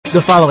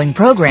The following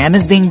program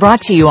is being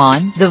brought to you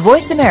on the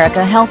Voice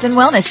America Health and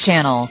Wellness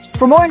Channel.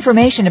 For more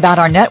information about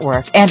our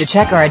network and to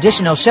check our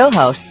additional show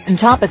hosts and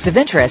topics of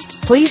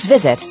interest, please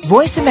visit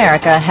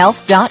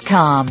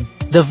voiceamericahealth.com.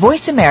 The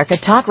Voice America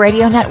Talk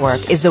Radio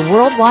Network is the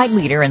worldwide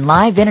leader in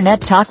live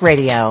Internet talk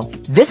radio.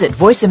 Visit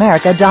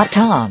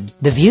voiceamerica.com.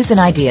 The views and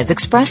ideas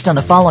expressed on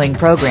the following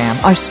program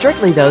are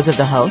strictly those of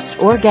the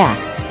host or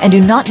guests and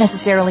do not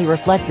necessarily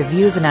reflect the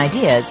views and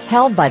ideas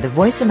held by the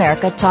Voice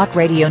America Talk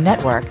Radio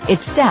Network,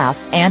 its staff,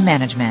 and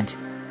management.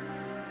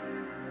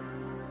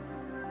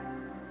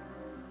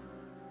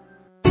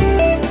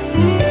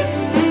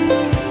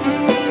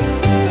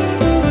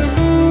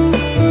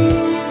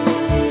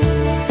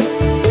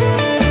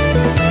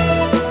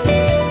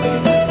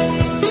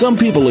 Some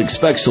people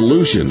expect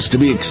solutions to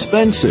be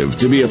expensive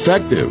to be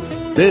effective.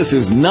 This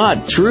is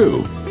not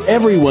true.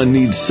 Everyone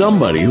needs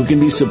somebody who can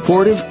be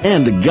supportive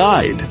and a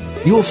guide.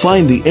 You'll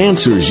find the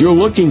answers you're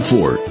looking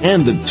for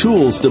and the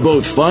tools to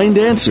both find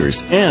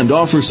answers and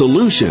offer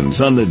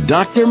solutions on the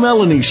Dr.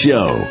 Melanie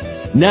Show.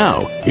 Now,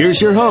 here's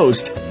your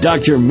host,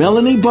 Dr.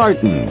 Melanie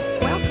Barton.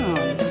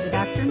 Welcome to the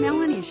Dr.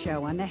 Melanie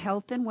Show on the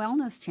Health and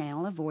Wellness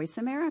Channel of Voice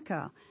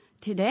America.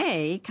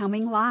 Today,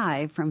 coming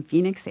live from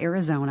Phoenix,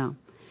 Arizona.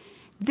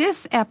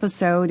 This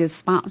episode is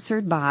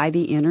sponsored by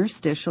the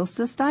Interstitial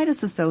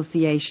Cystitis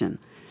Association.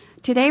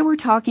 Today we're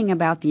talking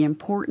about the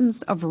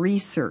importance of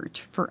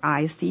research for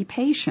IC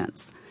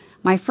patients.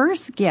 My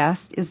first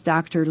guest is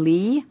Dr.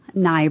 Lee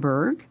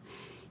Nyberg.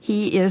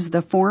 He is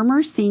the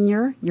former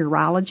Senior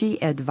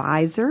Urology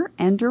Advisor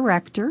and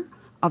Director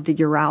of the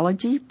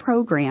Urology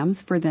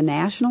Programs for the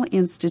National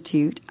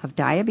Institute of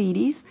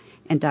Diabetes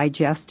and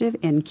Digestive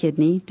and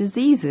Kidney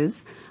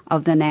Diseases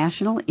of the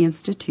National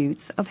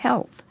Institutes of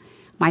Health.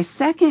 My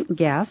second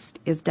guest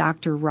is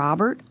Dr.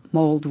 Robert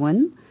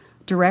Moldwin,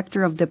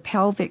 Director of the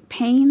Pelvic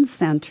Pain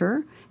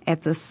Center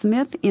at the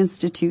Smith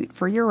Institute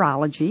for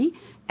Urology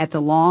at the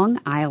Long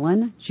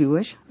Island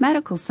Jewish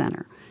Medical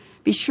Center.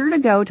 Be sure to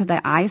go to the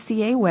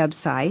ICA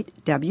website,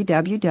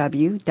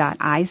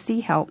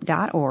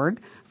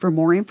 www.ichelp.org, for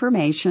more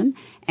information,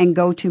 and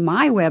go to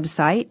my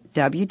website,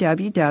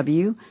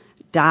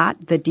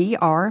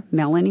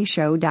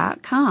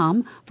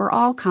 www.thedrmelanieshow.com, for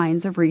all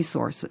kinds of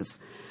resources.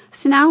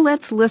 So now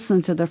let's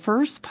listen to the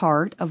first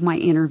part of my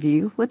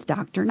interview with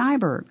Dr.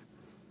 Nyberg.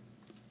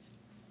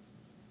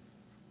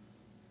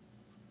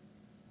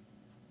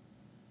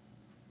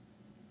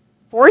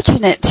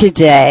 Fortunate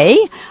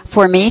today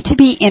for me to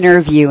be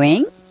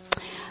interviewing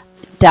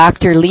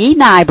Dr. Lee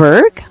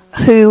Nyberg,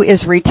 who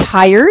is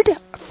retired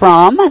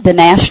from the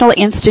National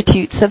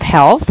Institutes of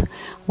Health,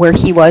 where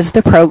he was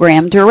the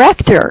program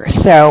director.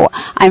 So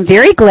I'm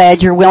very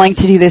glad you're willing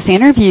to do this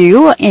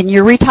interview in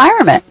your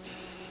retirement.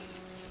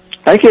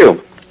 Thank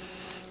you.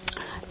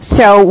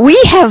 So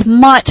we have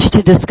much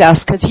to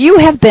discuss because you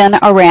have been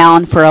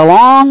around for a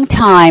long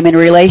time in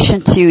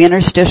relation to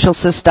interstitial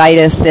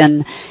cystitis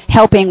and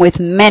helping with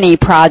many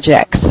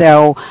projects.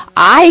 So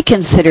I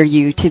consider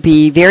you to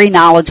be very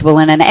knowledgeable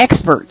and an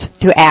expert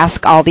to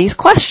ask all these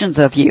questions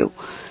of you.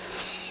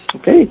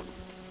 Okay.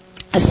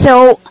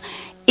 So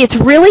it's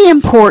really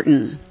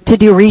important to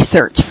do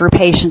research for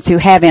patients who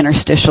have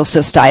interstitial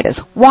cystitis.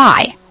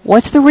 Why?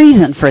 What's the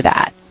reason for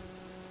that?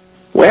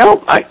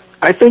 Well,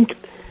 I think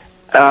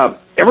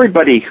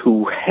everybody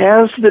who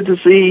has the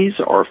disease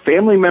or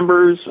family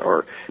members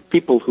or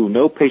people who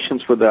know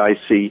patients with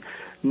IC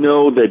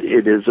know that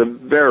it is a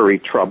very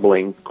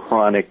troubling,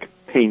 chronic,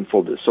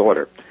 painful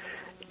disorder.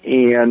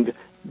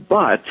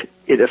 But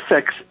it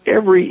affects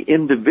every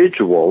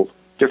individual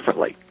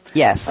differently.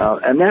 Yes.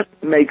 And that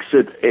makes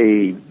it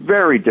a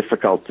very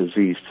difficult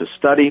disease to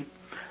study.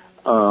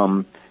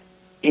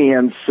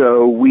 And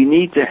so we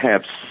need to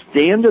have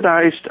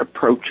standardized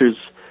approaches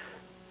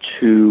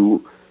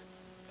to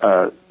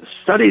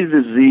study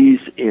the disease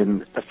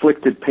in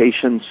afflicted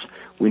patients.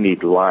 We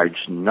need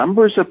large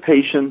numbers of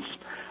patients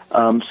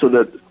so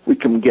that we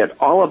can get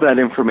all of that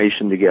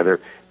information together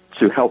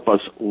to help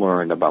us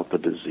learn about the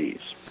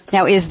disease.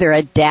 Now, is there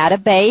a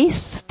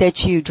database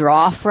that you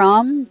draw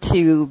from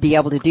to be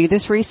able to do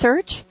this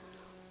research?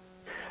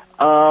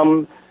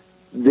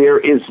 There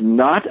is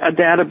not a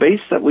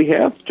database that we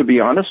have. To be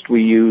honest,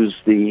 we use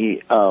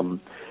the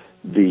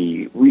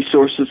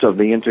resources of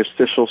the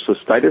Interstitial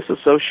Cystitis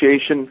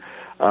Association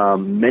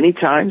many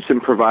times in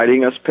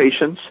providing us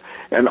patients,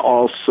 and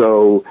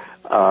also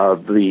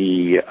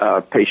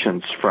the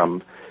patients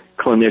from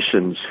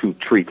clinicians who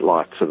treat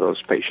lots of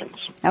those patients.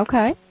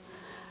 Okay.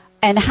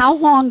 And how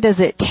long does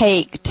it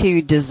take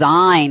to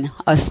design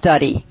a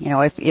study? You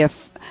know,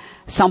 if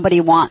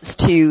somebody wants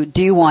to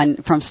do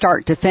one from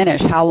start to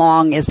finish, how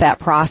long is that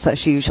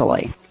process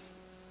usually?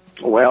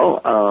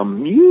 Well,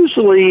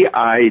 usually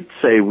I'd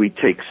say we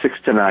take 6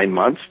 to 9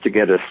 months to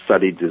get a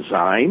study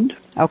designed.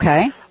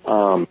 Okay.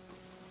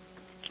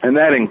 And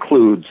that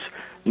includes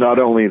not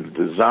only the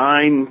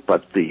design,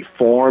 but the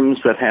forms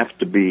that have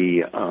to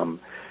be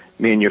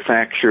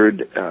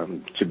manufactured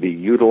to be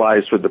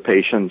utilized with the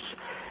patients.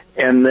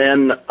 And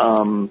then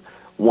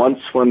once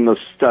when the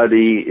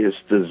study is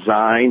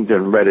designed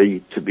and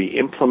ready to be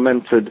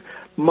implemented,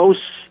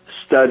 most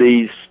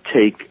studies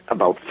take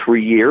about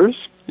 3 years,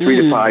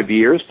 3 to 5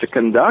 years to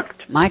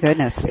conduct. My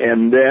goodness.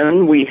 And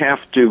then we have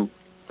to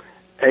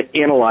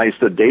analyze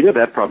the data.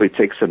 That probably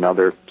takes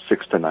another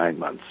 6 to 9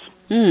 months.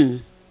 So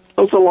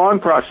it's a long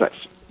process.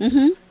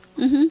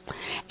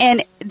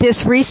 And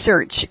this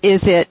research,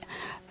 is it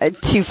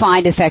to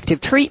find effective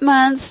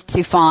treatments,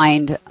 to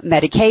find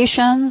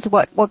medications?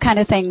 What kind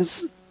of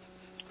things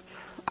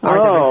are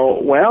there?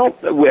 Oh, well,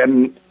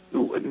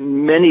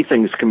 many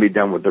things can be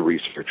done with the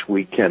research.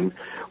 We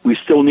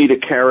still need to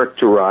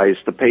characterize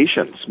the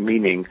patients,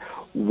 meaning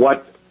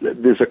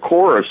there's a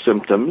core of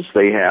symptoms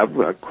they have,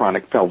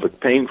 chronic pelvic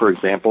pain, for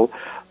example,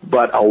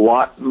 but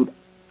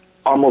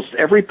almost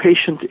every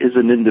patient is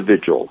an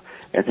individual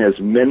and has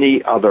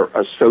many other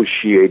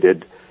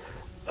associated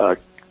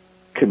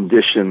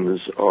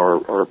conditions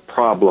or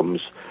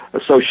problems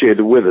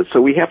associated with it.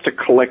 So we have to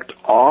collect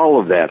all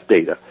of that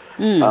data.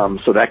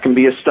 So that can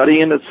be a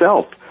study in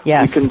itself.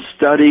 Yes. We can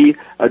study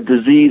a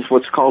disease,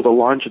 what's called a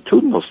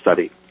longitudinal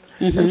study,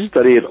 and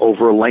study it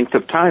over a length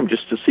of time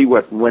just to see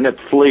when it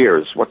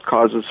flares, what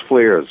causes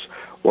flares,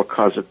 what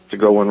causes it to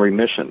go in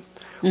remission.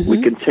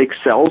 We can take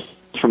cells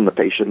from the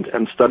patient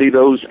and study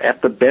those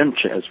at the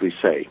bench, as we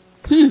say.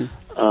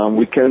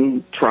 We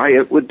can try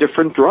it with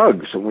different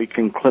drugs, and we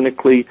can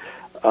clinically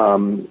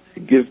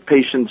give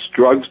patients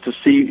drugs to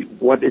see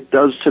what it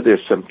does to their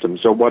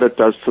symptoms or what it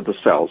does to the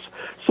cells.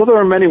 So there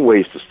are many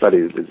ways to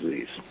study the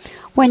disease.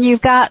 When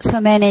you've got so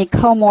many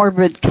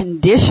comorbid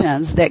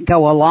conditions that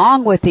go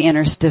along with the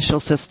interstitial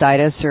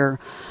cystitis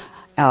or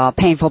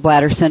painful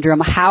bladder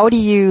syndrome, how do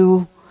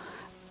you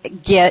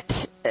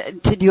get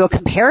to do a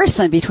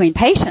comparison between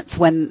patients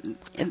when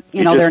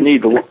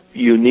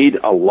you need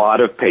a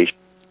lot of patients?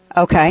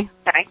 Okay.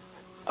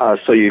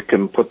 So you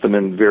can put them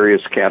in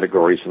various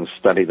categories and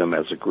study them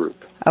as a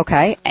group.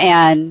 Okay.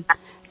 And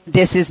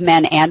this is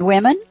men and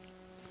women?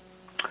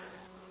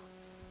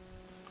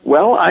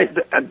 Well,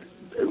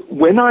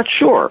 we're not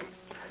sure.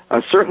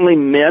 Certainly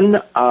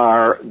men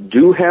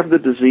do have the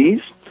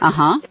disease,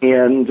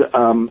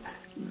 and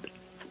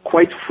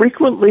quite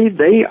frequently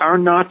they are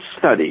not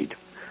studied.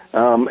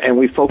 And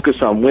we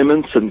focus on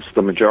women since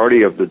the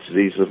majority of the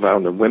disease is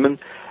found in women,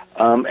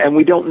 and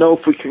we don't know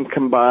if we can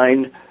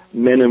combine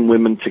men and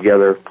women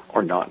together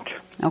or not.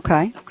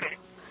 Okay.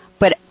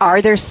 But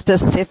are there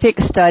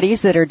specific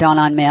studies that are done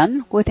on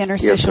men with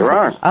interstitial? Yes, there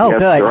are. Oh, yes,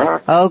 good. There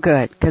are. Oh,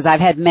 good. Because I've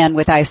had men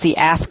with IC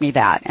ask me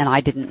that, and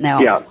I didn't know.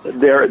 Yeah,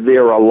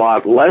 there are a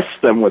lot less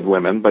than with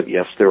women, but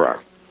yes, there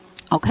are.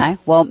 Okay.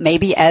 Well,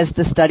 maybe as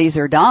the studies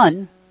are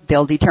done,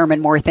 they'll determine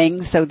more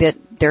things so that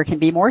there can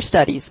be more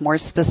studies, more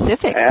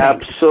specific things.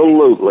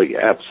 Absolutely.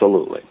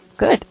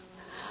 Good.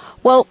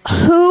 Well,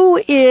 who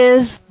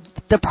is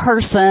the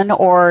person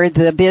or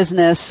the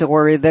business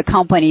or the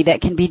company that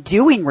can be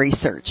doing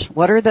research?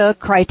 What are the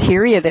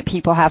criteria that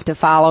people have to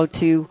follow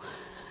to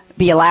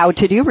be allowed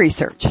to do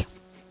research?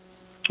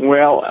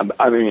 Well,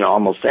 I mean,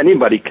 almost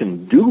anybody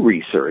can do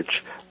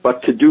research,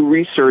 but to do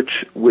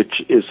research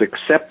which is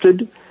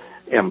accepted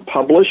and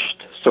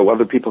published so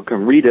other people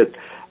can read it,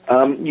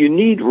 you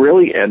need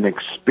really an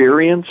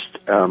experienced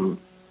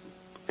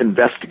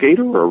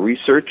investigator or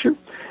researcher.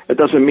 It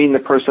doesn't mean the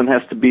person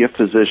has to be a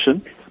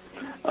physician.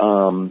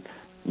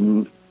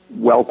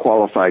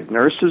 Well-qualified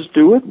nurses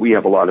do it. We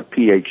have a lot of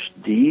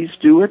PhDs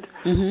do it.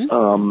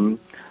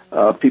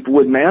 People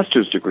with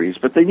master's degrees,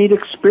 but they need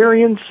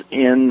experience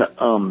in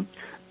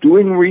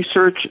doing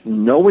research,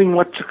 knowing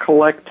what to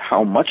collect,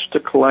 how much to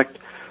collect,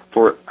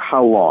 for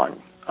how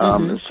long.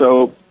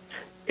 So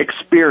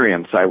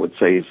experience, I would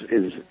say,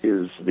 is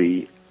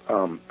the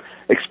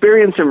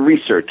experience in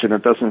research, and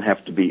it doesn't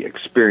have to be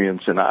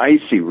experience in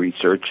IC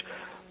research,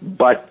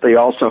 but they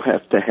also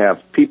have to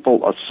have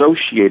people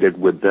associated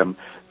with them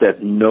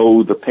that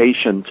know the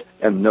patient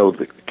and know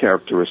the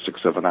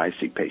characteristics of an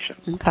IC patient.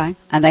 Okay.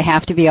 And they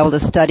have to be able to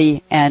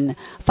study and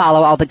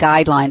follow all the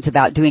guidelines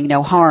about doing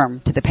no harm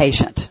to the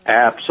patient.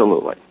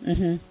 Absolutely.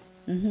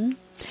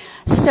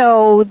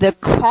 So the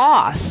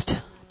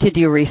cost to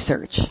do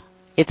research,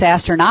 it's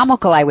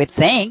astronomical, I would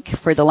think,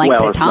 for the length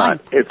of time.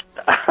 It's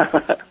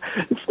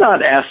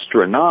not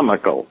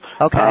astronomical.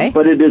 Okay.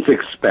 But it is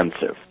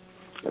expensive.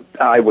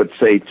 I would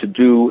say to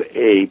do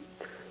a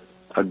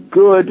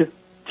good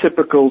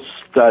typical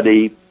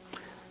study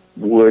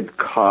would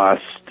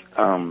cost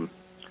on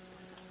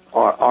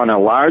a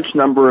large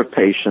number of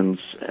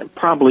patients,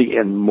 probably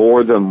in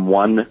more than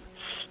one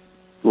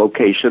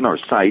location or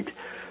site,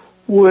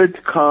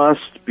 would cost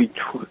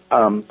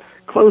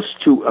close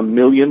to $1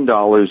 million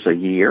a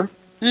year.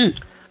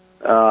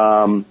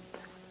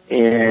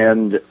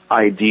 And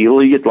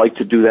ideally, you'd like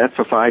to do that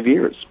for 5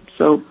 years.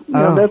 So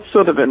that's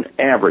sort of an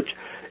average.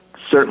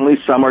 Certainly,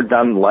 some are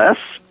done less,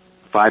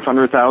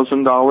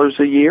 $500,000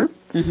 a year.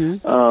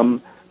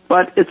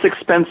 But it's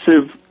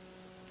expensive.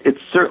 It's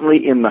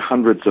certainly in the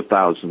hundreds of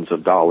thousands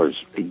of dollars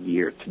a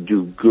year to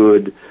do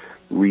good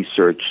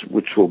research,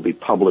 which will be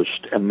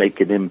published and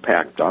make an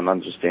impact on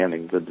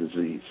understanding the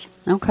disease.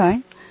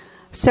 Okay.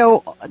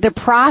 So the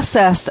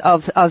process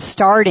of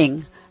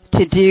starting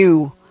to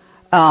do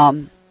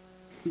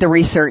the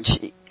research?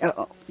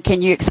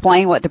 Can you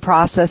explain what the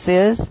process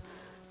is?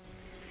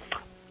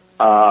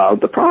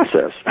 The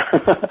process.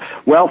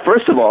 Well,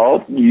 first of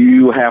all,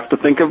 you have to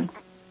think of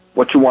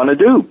what you want to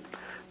do.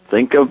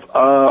 Think of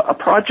a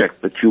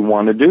project that you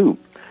want to do.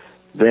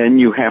 Then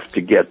you have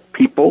to get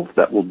people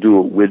that will do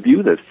it with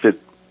you, that fit,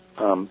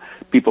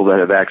 people that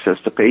have access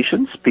to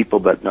patients, people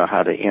that know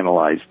how to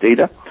analyze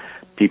data,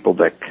 people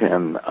that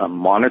can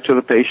monitor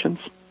the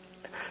patients.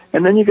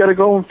 And then you got to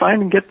go and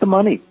find and get the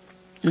money.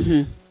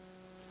 Mm-hmm.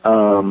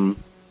 A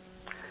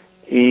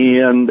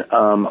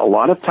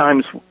lot of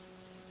times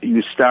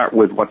you start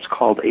with what's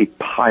called a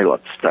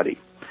pilot study.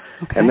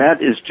 Okay. And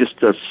that is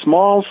just a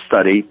small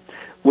study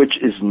which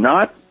is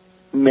not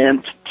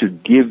meant to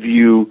give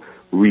you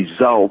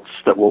results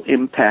that will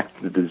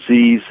impact the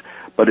disease,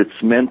 but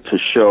it's meant to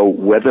show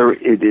whether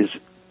it is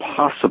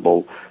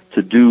possible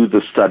to do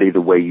the study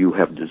the way you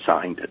have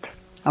designed it.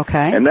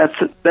 Okay. And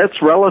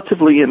that's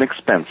relatively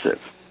inexpensive.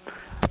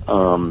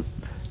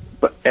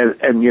 But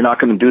you're not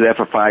going to do that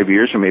for 5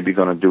 years. You're maybe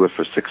going to do it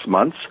for 6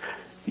 months.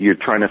 You're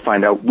trying to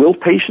find out, will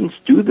patients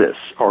do this,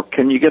 or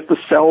can you get the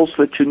cells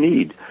that you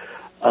need?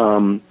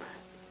 And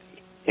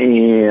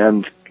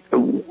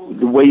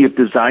the way you've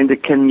designed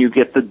it, can you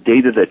get the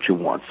data that you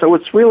want? So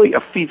it's really a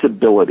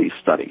feasibility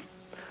study.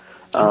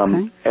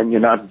 Okay. And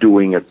you're not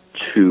doing it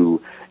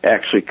to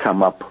actually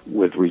come up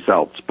with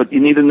results. But you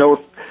need to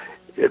know,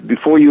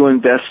 before you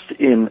invest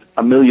in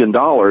 $1 million,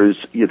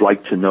 you'd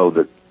like to know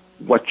that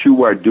what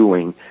you are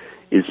doing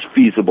is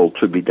feasible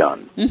to be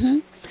done. Mm-hmm.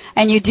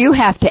 And you do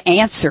have to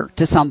answer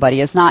to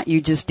somebody. It's not you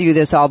just do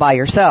this all by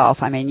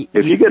yourself. I mean,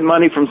 if you get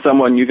money from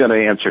someone, you're going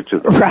to answer to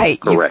them. Right.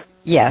 Correct.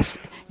 Yes.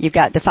 You've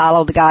got to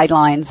follow the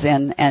guidelines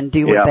and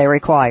do what they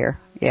require.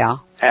 Yeah.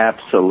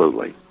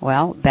 Absolutely.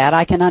 Well, that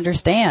I can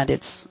understand.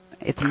 It's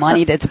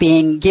money that's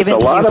being given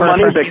to you. A lot of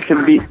money that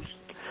can be.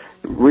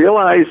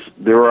 Realize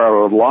there are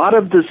a lot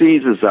of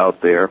diseases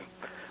out there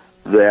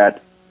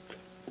that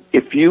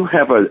if you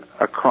have a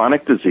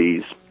chronic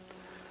disease,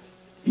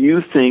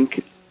 you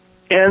think,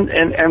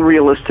 and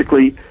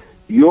realistically,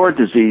 your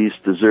disease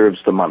deserves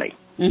the money.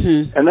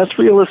 Mm-hmm. And that's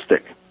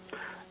realistic.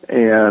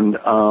 And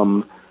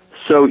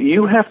so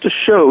you have to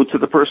show to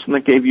the person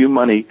that gave you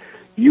money,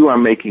 you are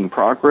making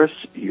progress,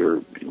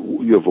 you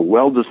have a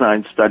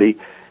well-designed study,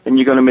 and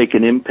you're going to make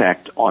an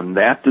impact on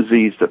that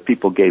disease that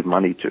people gave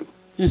money to.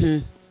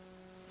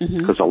 Mm-hmm. Mm-hmm.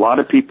 Because a lot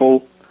of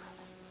people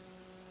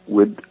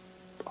with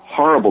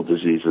horrible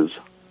diseases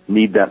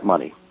need that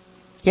money.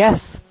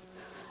 Yes.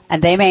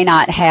 And they may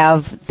not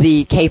have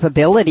the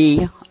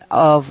capability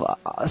of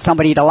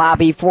somebody to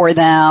lobby for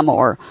them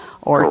or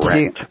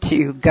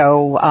to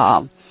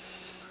go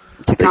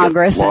to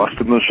Congress. Get lost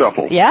in the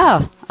shuffle.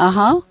 Yeah.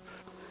 Uh-huh.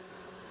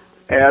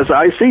 As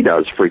IC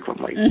does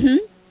frequently.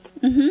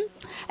 Mm-hmm. Mm-hmm.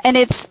 And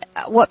it's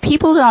what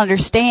people don't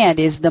understand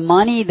is the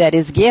money that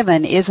is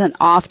given isn't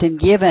often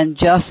given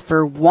just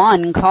for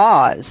one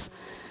cause.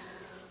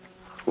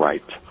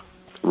 Right.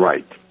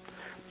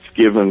 It's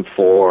given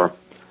for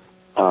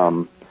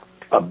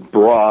a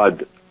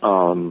broad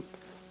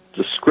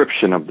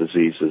description of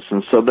diseases.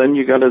 And so then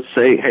you got to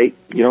say, hey,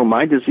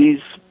 my disease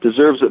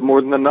deserves it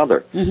more than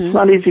another. Mm-hmm. It's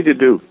not easy to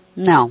do.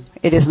 No,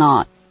 it is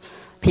not.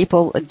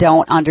 People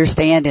don't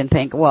understand and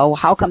think, well,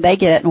 how come they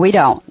get it and we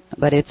don't?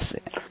 But it's...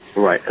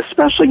 Right,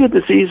 especially a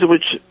disease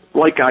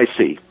like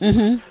IC,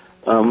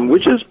 mm-hmm.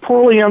 Which is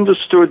poorly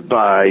understood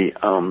by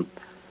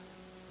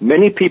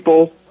many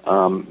people,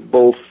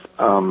 both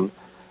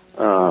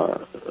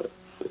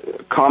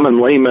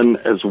common laymen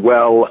as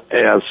well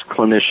as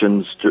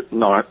clinicians,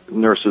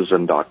 nurses,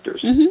 and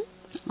doctors.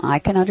 Mm-hmm. I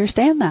can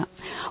understand that.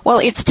 Well,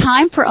 it's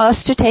time for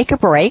us to take a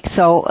break,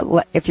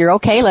 so if you're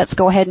okay, let's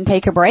go ahead and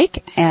take a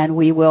break, and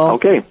we will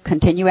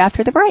continue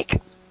after the break.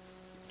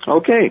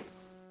 Okay.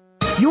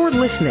 You're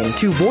listening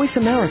to Voice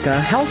America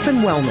Health and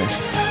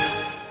Wellness.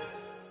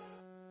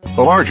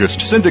 The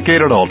largest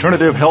syndicated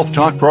alternative health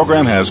talk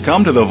program has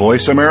come to the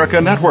Voice America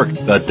Network.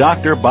 The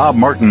Dr. Bob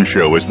Martin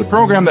Show is the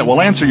program that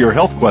will answer your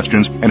health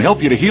questions and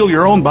help you to heal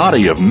your own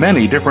body of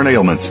many different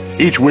ailments.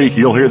 Each week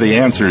you'll hear the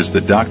answers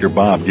that Dr.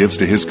 Bob gives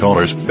to his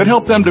callers that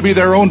help them to be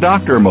their own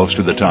doctor most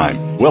of the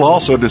time. We'll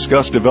also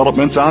discuss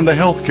developments on the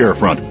healthcare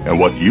front and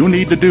what you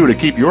need to do to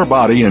keep your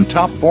body in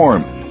top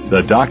form.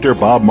 The Dr.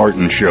 Bob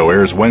Martin Show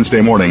airs Wednesday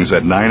mornings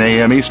at 9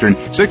 a.m. Eastern,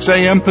 6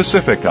 a.m.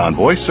 Pacific on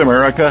Voice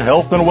America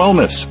Health and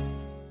Wellness.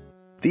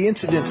 The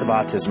incidence of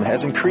autism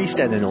has increased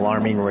at an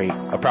alarming rate.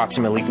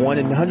 Approximately 1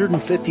 in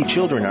 150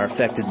 children are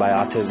affected by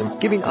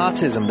autism, giving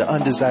autism the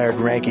undesired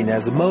ranking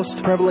as the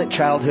most prevalent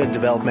childhood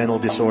developmental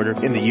disorder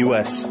in the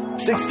U.S.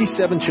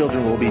 67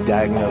 children will be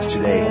diagnosed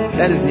today.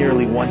 That is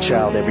nearly one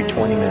child every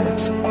 20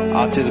 minutes.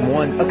 Autism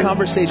One, a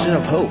conversation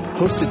of hope,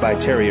 hosted by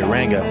Terry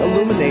Aranga,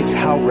 illuminates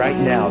how right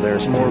now there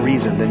is more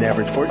reason than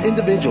ever for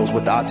individuals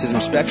with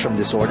autism spectrum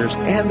disorders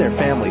and their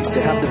families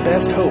to have the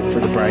best hope for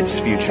the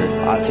brightest future.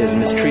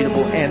 Autism is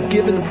treatable and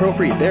given and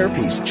appropriate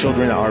therapies,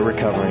 children are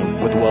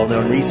recovering. With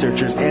well-known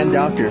researchers and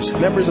doctors,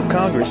 members of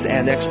Congress,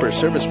 and expert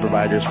service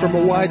providers from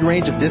a wide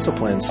range of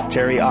disciplines,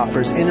 Terry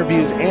offers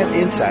interviews and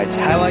insights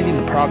highlighting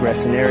the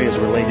progress in areas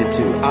related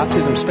to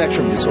autism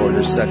spectrum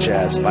disorders such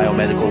as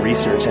biomedical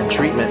research and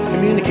treatment,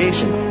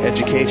 communication,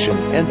 education,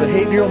 and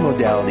behavioral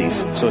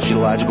modalities,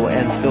 sociological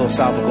and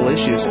philosophical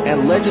issues,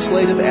 and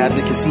legislative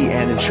advocacy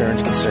and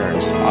insurance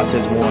concerns.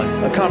 Autism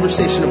One, a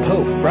conversation of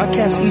hope,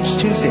 broadcasts each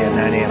Tuesday at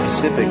 9 a.m.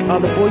 Pacific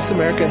on the Voice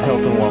America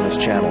Health and Wellness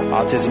channel.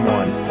 Autism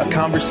One, a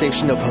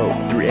conversation of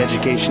hope. Through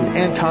education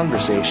and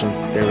conversation,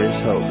 there is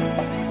hope.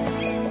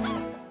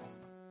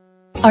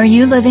 Are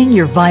you living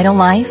your vital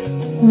life?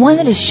 One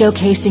that is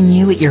showcasing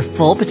you at your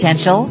full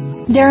potential?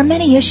 There are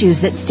many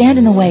issues that stand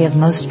in the way of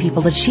most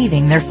people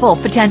achieving their full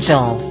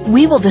potential.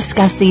 We will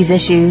discuss these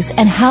issues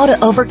and how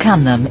to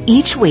overcome them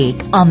each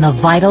week on The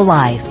Vital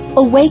Life,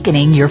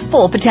 Awakening Your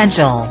Full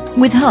Potential,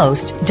 with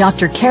host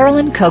Dr.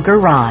 Carolyn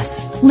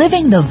Coker-Ross.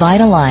 Living the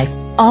vital life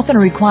often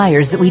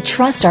requires that we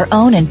trust our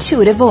own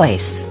intuitive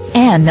voice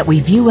and that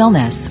we view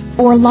illness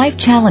or life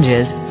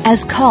challenges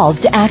as calls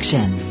to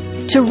action,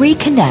 to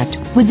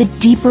reconnect with the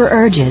deeper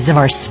urges of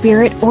our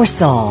spirit or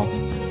soul.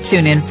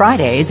 Tune in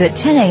Fridays at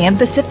 10 a.m.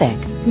 Pacific,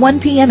 1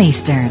 p.m.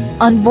 Eastern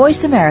on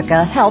Voice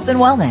America Health and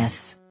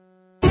Wellness.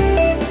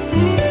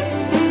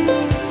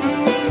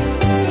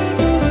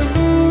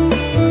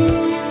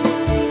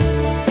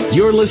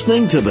 You're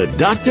listening to the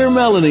Dr.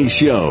 Melanie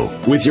Show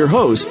with your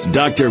host,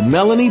 Dr.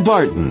 Melanie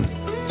Barton.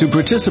 To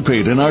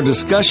participate in our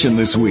discussion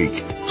this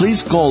week,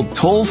 please call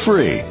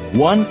toll-free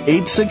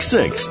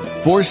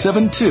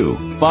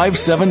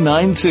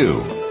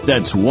 1-866-472-5792.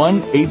 That's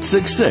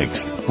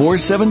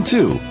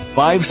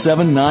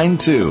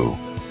 1-866-472-5792.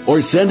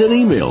 Or send an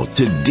email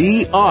to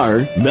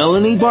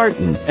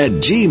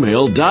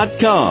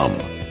drmelaniebarton@gmail.com.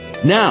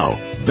 Now,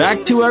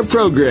 back to our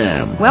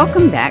program.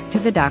 Welcome back to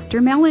the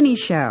Dr. Melanie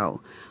Show.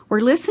 We're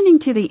listening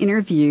to the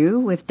interview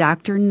with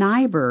Dr.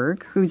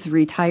 Nyberg, who's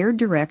retired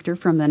director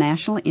from the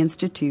National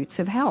Institutes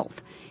of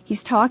Health.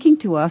 He's talking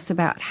to us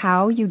about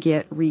how you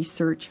get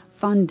research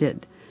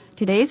funded.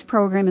 Today's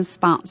program is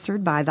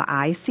sponsored by the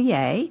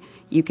ICA.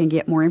 You can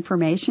get more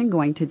information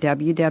going to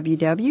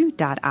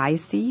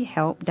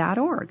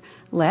www.ichelp.org.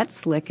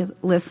 Let's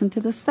listen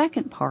to the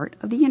second part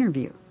of the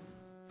interview.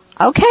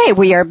 Okay,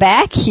 we are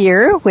back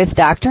here with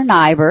Dr.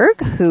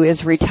 Nyberg, who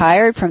is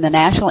retired from the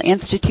National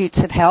Institutes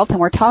of Health, and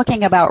we're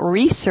talking about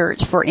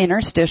research for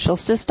interstitial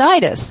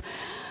cystitis.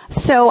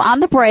 So on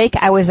the break,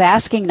 I was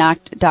asking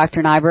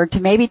Dr. Nyberg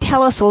to maybe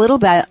tell us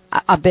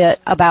a bit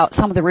about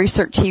some of the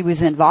research he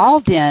was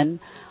involved in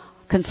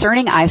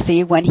concerning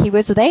IC when he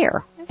was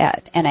there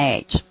at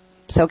NIH.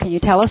 So can you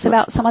tell us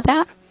about some of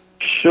that?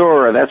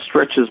 Sure. That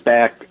stretches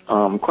back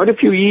quite a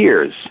few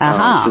years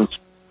since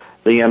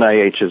the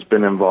NIH has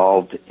been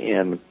involved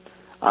in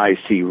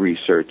IC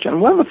research.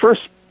 And one of the first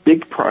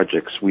big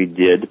projects we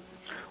did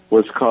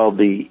was called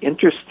the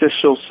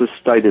Interstitial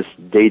Cystitis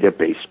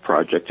Database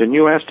Project. And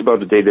you asked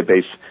about a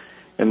database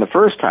in the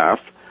first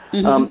half.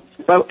 And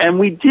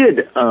we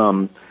did,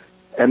 and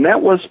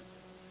that was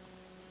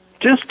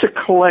just to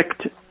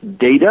collect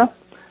data,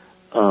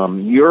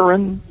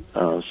 urine,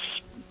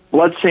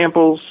 blood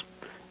samples,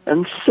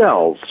 and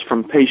cells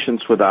from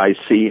patients with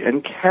IC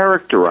and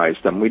characterize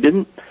them. We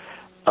didn't,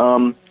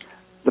 the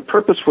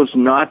purpose was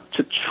not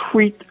to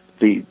treat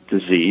the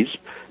disease,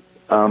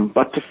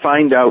 but to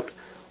find out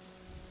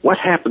what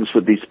happens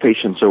with these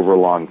patients over a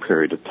long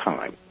period of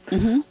time.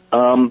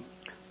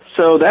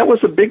 So that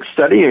was a big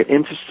study, an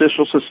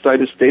Interstitial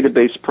Cystitis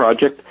Database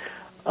Project.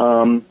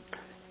 And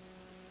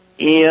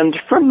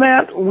from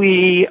that,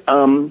 we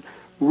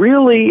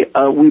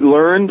we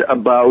learned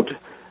about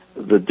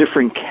the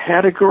different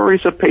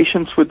categories of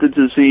patients with the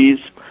disease,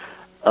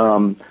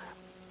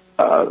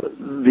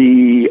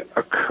 the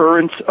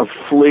occurrence of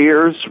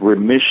flares,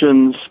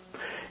 remissions,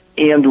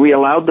 and we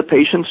allowed the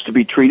patients to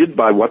be treated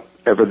by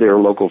whatever their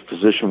local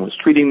physician was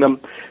treating them.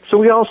 So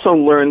we also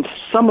learned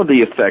some of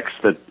the effects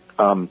that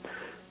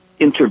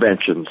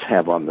interventions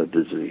have on the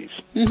disease.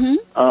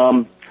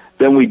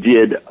 Then we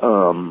did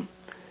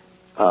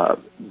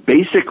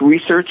basic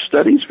research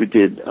studies. We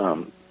did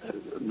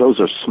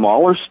those are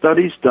smaller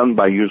studies done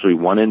by usually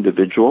one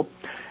individual,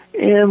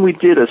 and we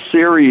did a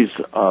series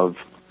of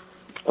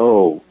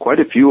quite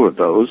a few of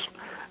those,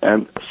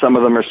 and some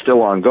of them are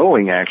still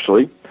ongoing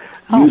actually,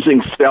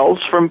 using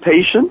cells from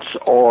patients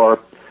or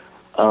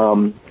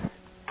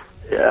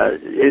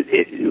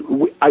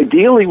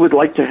ideally we'd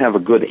like to have a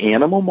good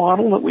animal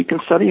model that we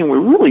can study, and we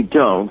really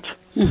don't.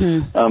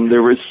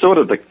 There is sort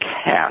of the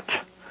cat,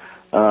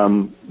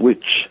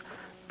 which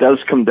does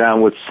come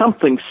down with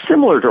something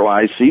similar to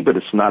IC, but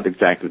it's not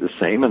exactly the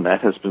same, and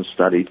that has been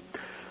studied.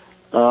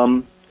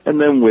 And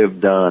then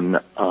we've done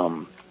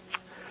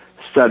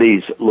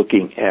studies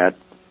looking at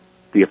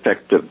the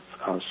effect of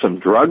some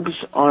drugs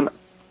on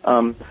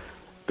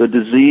the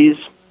disease,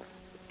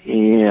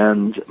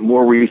 and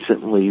more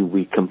recently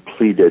we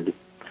completed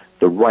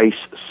the RICE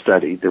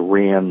study, the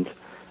RAND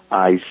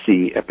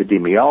IC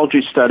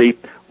epidemiology study,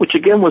 which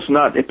again was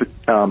not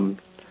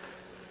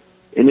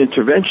an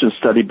intervention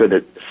study, but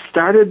it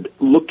started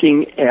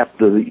looking at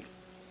the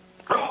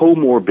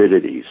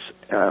comorbidities,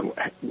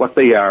 what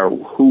they are,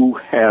 who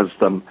has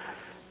them,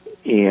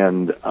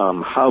 and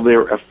how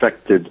they're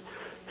affected,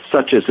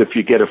 such as if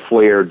you get a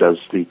flare, is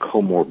the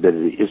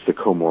comorbidity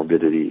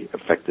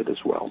affected as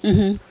well?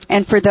 Mm-hmm.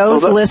 And for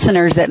those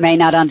listeners that may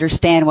not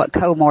understand what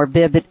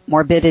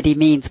comorbidity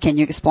means, can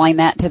you explain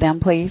that to them,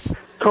 please?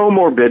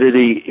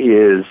 Comorbidity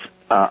is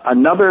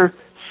another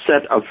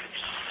set of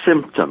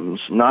symptoms,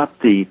 not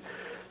the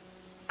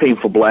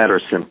painful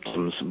bladder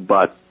symptoms,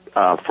 but,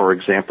 for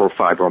example,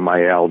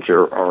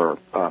 fibromyalgia or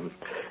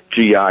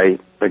GI,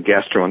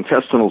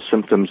 gastrointestinal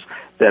symptoms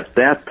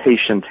that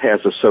patient has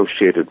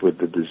associated with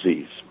the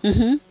disease.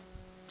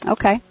 Mm-hmm.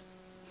 Okay.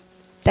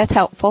 That's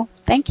helpful.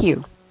 Thank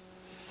you.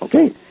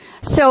 Okay.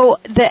 So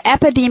the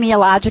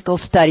epidemiological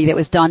study that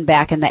was done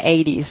back in the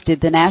 80s,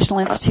 did the National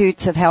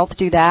Institutes of Health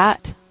do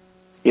that?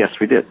 Yes,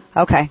 we did.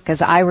 Okay,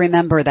 because I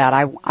remember that.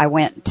 I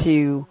went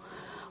to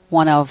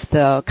one of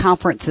the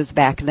conferences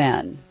back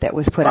then that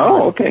was put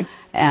on. Oh, okay.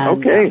 And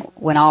okay.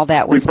 When all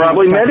that was, we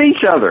probably met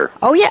each other.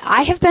 Oh yeah,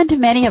 I have been to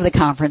many of the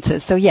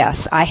conferences. So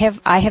yes, I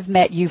have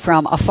met you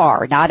from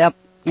afar, not up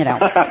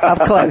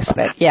close,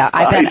 but yeah,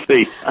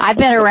 I've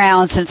been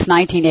around since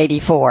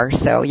 1984.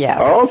 So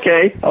yes.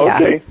 Okay.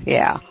 Okay.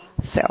 Yeah.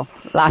 So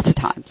lots of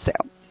time. So.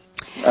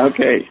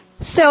 Okay.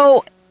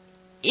 So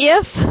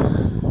if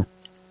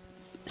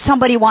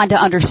somebody wanted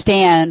to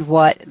understand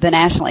what the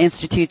National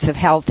Institutes of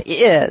Health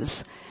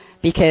is,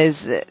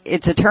 because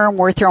it's a term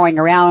we're throwing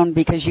around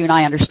because you and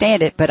I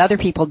understand it, but other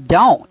people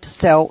don't.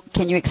 So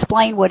can you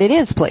explain what it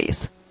is,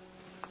 please?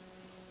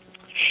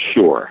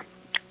 Sure.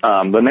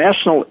 The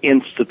National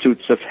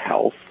Institutes of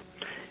Health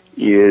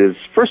is,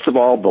 first of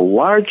all, the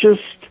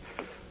largest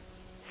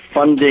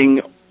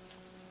funding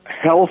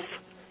health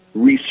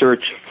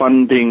research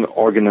funding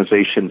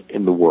organization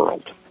in the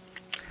world.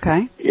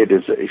 Okay. It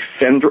is a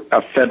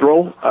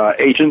federal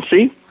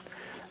agency.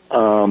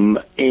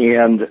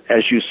 And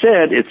as you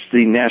said, it's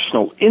the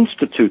National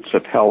Institutes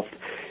of Health.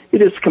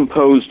 It is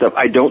composed of,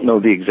 I don't know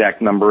the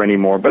exact number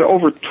anymore, but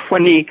over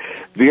 20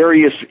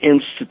 various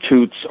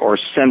institutes or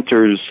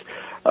centers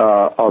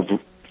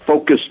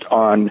focused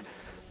on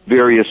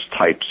various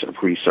types of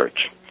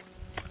research.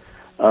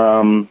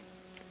 So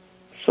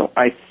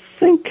I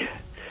think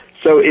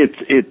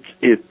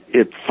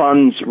it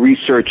funds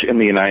research in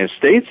the United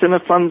States and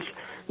it funds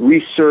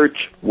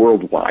research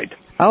worldwide.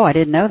 Oh, I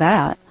didn't know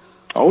that.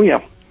 Oh,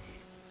 yeah.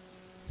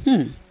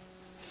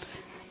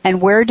 And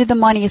where do the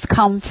monies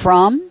come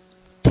from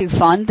to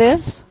fund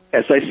this?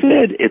 As I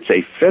said, it's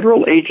a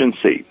federal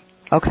agency.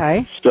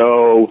 Okay.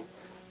 So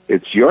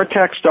it's your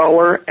tax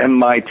dollar and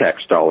my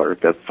tax dollar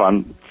that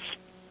funds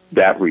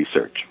that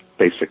research,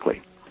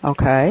 basically.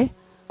 Okay.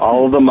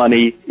 All of the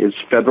money is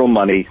federal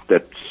money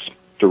that's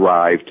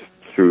derived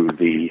through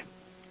the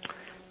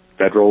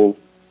federal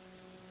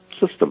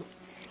system.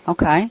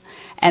 Okay.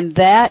 And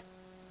that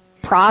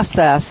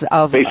process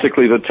of...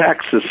 basically the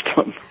tax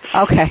system.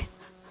 Okay.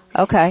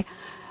 Okay.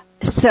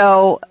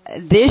 So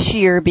this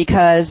year,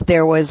 because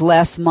there was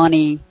less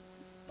money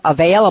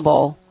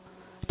available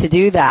to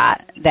do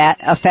that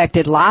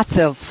affected lots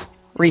of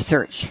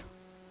research.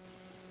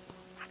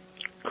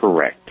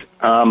 Correct.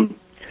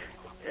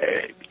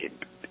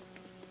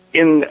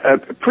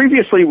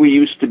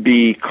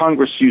 Previously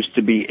Congress used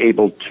to be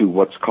able to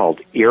what's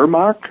called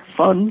earmark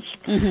funds,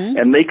 mm-hmm.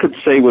 and they could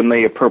say when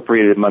they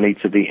appropriated money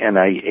to the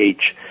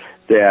NIH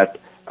that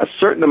a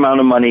certain amount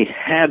of money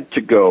had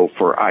to go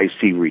for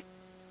IC research.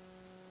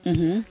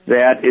 Mm-hmm.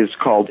 That is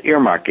called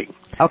earmarking.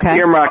 Okay.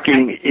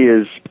 Earmarking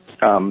is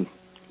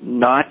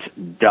not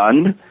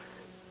done.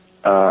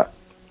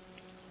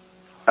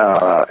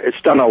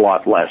 It's done a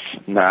lot less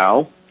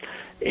now.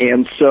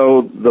 And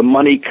so the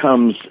money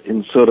comes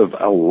in sort of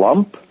a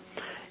lump,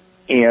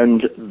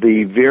 and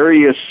the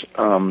various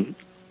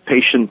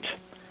patient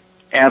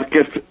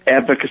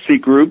advocacy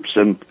groups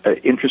and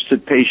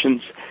interested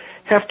patients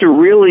have to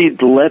really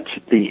let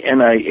the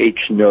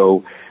NIH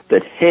know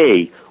that,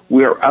 hey,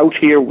 we're out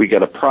here, we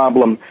got a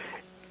problem,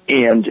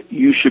 and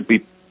you should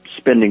be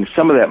spending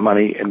some of that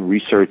money in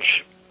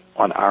research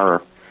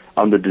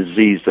on the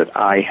disease that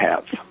I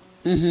have.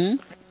 Mm-hmm.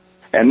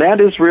 And that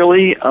is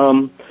really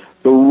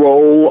the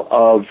role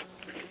of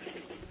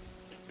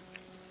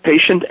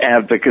patient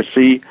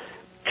advocacy,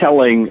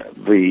 telling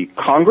the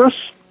Congress,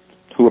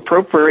 who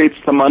appropriates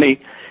the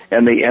money,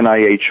 and the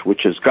NIH,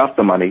 which has got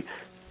the money,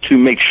 to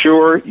make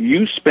sure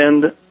you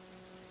spend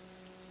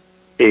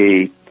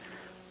a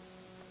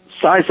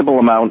sizable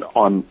amount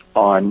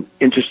on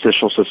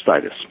interstitial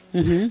cystitis.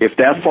 Mm-hmm. If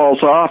that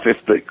falls off,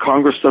 if the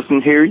Congress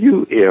doesn't hear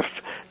you, if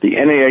the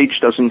NIH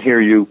doesn't hear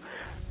you,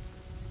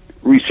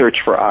 research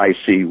for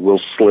IC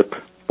will slip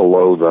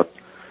below the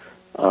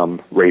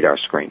radar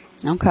screen.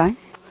 Okay.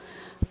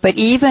 But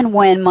even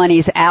when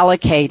money's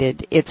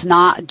allocated, it's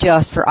not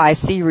just for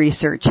IC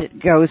research. It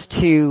goes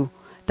to,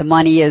 the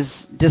money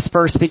is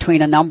dispersed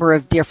between a number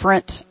of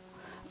different...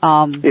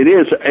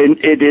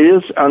 It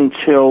is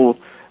until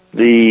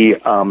the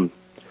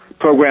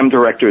program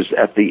directors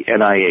at the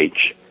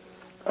NIH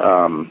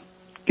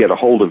get a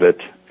hold of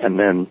it, and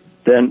then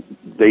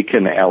they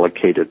can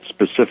allocate it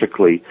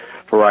specifically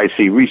for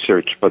IC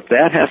research. But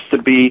that has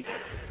to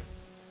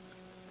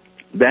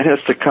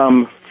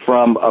come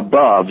from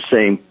above,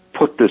 saying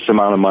put this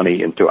amount of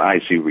money into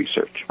IC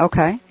research.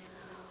 Okay.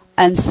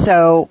 And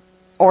so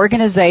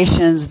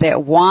organizations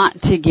that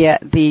want to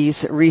get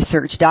these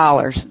research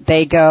dollars,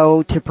 they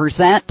go to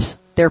present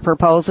their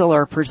proposal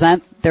or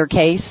present their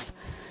case?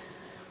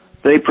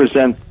 They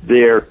present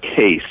their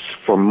case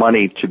for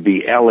money to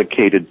be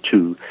allocated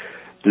to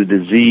the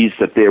disease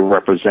that they're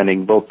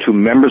representing, both to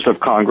members of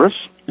Congress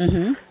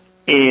mm-hmm.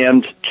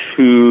 and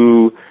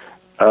to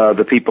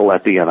the people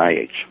at the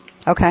NIH.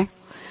 Okay.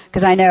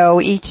 Because I know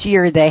each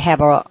year they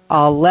have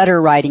a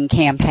letter-writing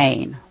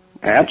campaign.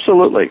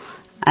 Absolutely.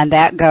 And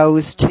that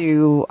goes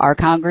to our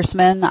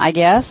congressmen, I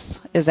guess?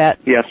 Is that?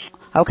 Yes.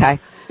 Okay.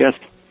 Yes.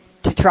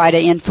 To try to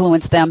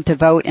influence them to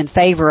vote in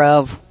favor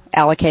of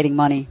allocating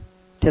money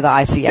to the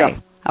ICA. Yeah.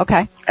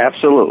 Okay.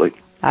 Absolutely.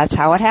 That's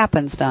how it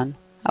happens then.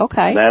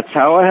 Okay. That's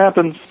how it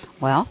happens.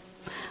 Well,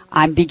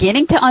 I'm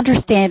beginning to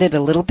understand it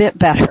a little bit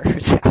better.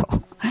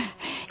 So,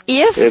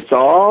 if it's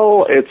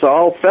all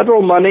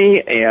federal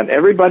money, and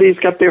everybody's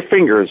got their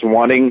fingers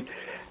wanting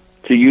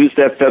to use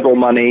that federal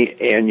money,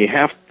 and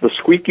the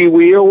squeaky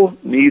wheel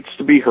needs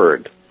to be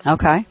heard.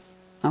 Okay.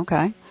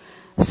 Okay.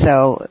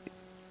 So,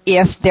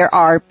 if there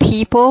are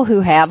people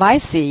who have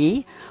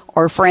IC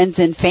or friends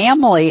and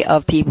family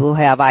of people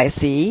who have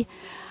IC,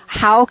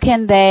 how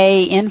can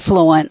they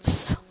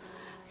influence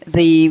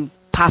the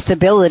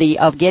possibility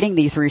of getting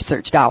these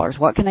research dollars?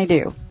 What can they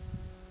do?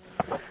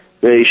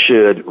 They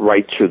should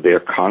write to their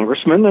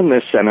congressman and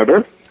their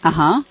senator,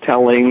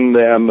 telling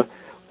them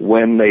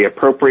when they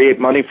appropriate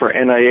money for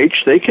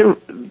NIH, they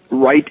can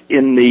write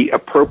in the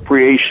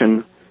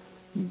appropriation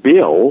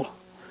bill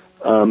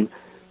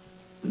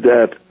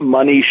that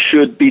money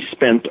should be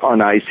spent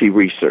on IC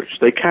research.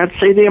 They can't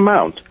say the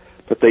amount,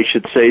 but they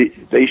should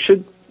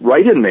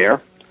write in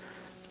there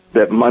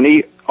that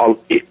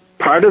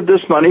part of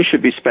this money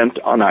should be spent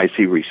on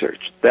IC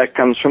research. That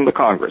comes from the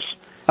Congress,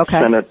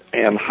 Senate,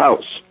 and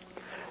House.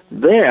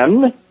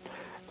 Then,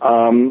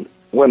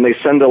 when they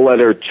send a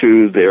letter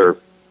to their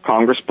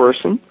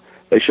congressperson,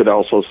 they should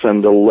also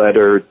send a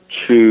letter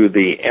to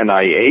the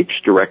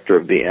NIH, director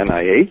of the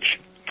NIH.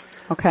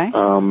 Okay.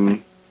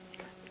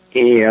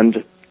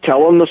 And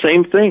tell them the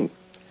same thing.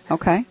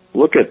 Okay.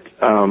 Look at,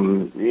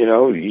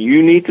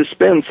 you need to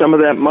spend some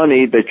of that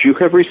money that you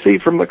have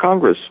received from the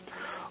Congress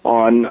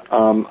on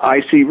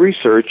IC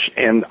research,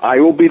 and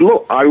I will be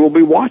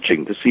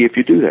watching to see if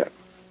you do that.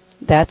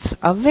 That's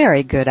a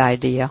very good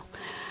idea.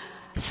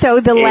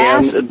 So Go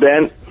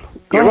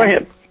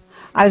ahead.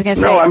 I was going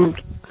to say,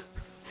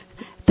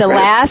 the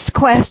last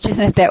question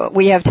that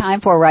we have time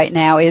for right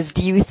now is,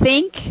 do you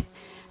think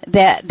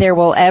that there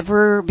will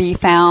ever be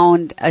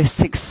found a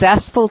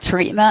successful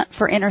treatment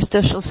for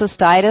interstitial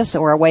cystitis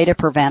or a way to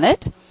prevent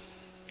it?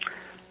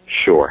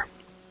 Sure.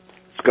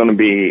 It's going to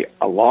be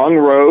a long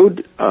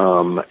road,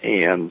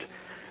 and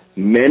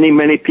many,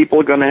 many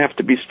people are going to have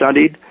to be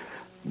studied,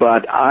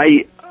 but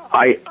I,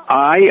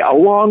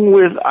 along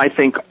with, I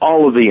think,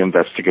 all of the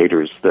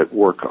investigators that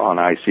work on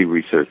IC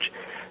research,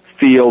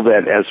 feel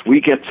that as we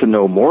get to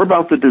know more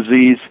about the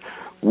disease,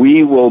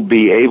 we will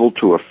be able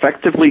to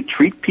effectively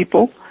treat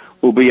people.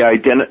 We'll be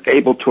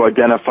able to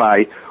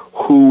identify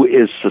who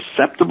is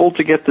susceptible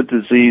to get the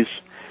disease,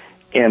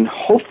 and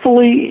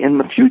hopefully in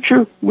the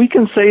future we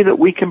can say that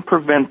we can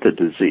prevent the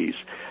disease.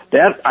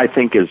 That, I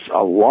think, is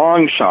a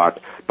long shot,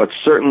 but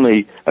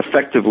certainly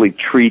effectively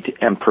treat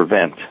and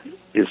prevent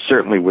is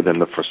certainly within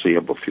the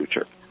foreseeable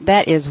future.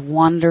 That is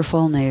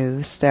wonderful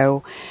news.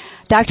 So,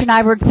 Dr.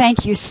 Nyberg,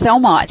 thank you so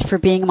much for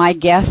being my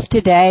guest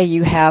today.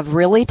 You have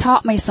really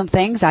taught me some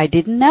things I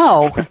didn't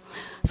know.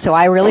 So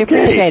I really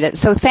appreciate it.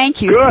 So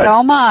thank you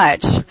so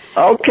much.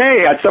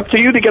 Okay, it's up to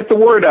you to get the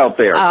word out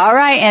there. All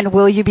right, and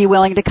will you be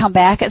willing to come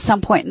back at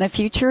some point in the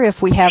future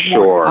if we have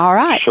more? All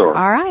right. Sure.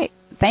 All right.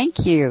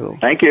 Thank you.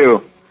 Thank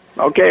you.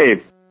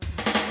 Okay.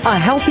 A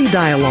healthy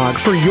dialogue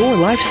for your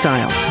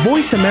lifestyle.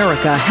 Voice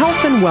America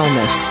Health and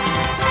Wellness.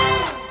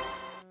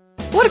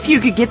 What if you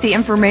could get the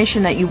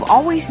information that you've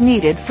always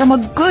needed from a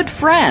good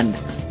friend?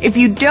 If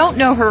you don't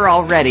know her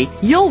already,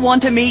 you'll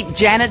want to meet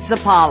Janet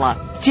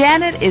Zappala.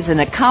 Janet is an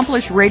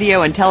accomplished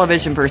radio and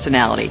television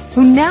personality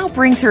who now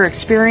brings her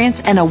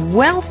experience and a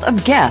wealth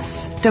of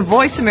guests to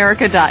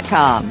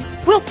VoiceAmerica.com.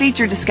 We'll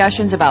feature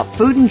discussions about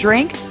food and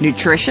drink,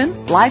 nutrition,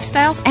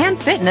 lifestyles, and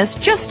fitness,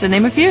 just to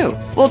name a few.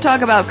 We'll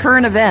talk about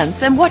current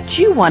events and what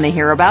you want to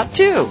hear about,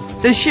 too.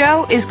 The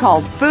show is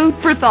called Food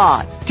for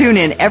Thought. Tune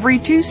in every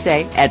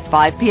Tuesday at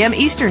 5 p.m.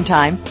 Eastern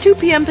Time, 2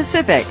 p.m.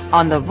 Pacific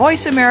on the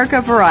Voice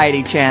America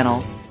Variety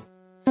Channel.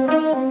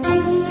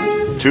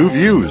 Two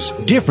views,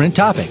 different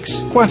topics,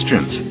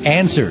 questions,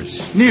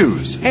 answers,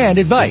 news, and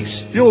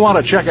advice. You'll want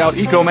to check out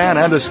EcoMan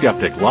and the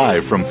Skeptic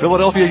live from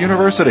Philadelphia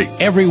University.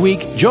 Every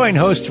week, join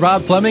hosts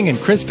Rob Fleming and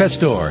Chris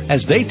Pastor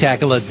as they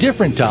tackle a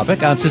different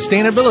topic on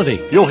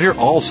sustainability. You'll hear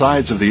all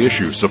sides of the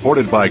issue,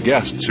 supported by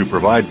guests who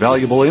provide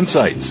valuable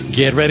insights.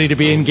 Get ready to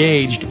be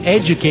engaged,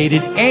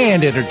 educated,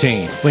 and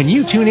entertained when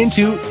you tune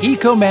into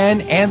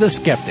EcoMan and the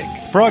Skeptic.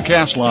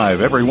 Broadcast live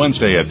every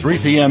Wednesday at 3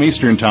 p.m.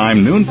 Eastern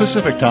Time, noon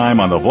Pacific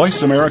Time on the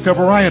Voice America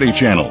Variety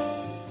Channel.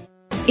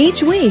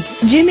 Each week,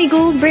 Jimmy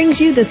Gould brings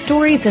you the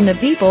stories and the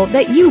people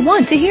that you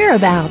want to hear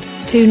about.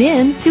 Tune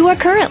in to A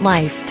Current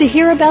Life to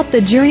hear about the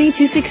journey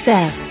to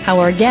success, how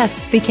our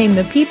guests became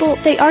the people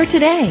they are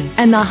today,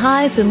 and the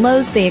highs and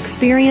lows they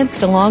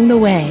experienced along the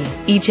way.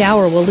 Each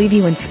hour will leave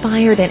you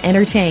inspired and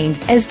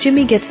entertained as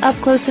Jimmy gets up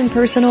close and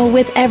personal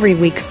with every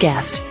week's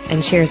guest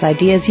and shares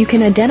ideas you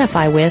can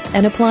identify with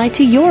and apply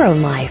to your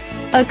own life.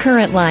 A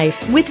Current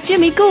Life with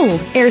Jimmy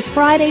Gould airs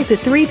Fridays at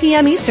 3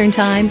 p.m. Eastern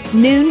Time,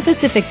 noon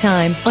Pacific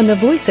Time on the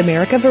Voice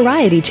America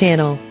Variety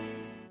Channel.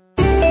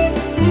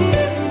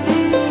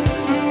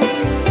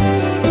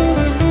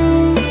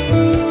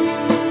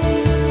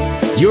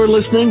 You're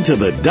listening to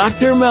the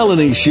Dr.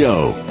 Melanie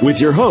Show with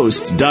your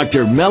host,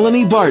 Dr.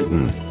 Melanie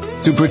Barton.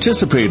 To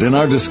participate in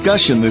our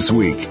discussion this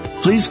week,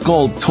 please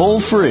call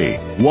toll-free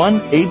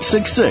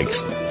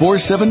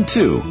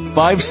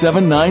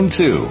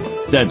 1-866-472-5792.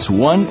 That's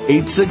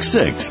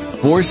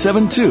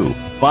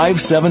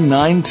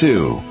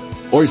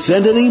 1-866-472-5792. Or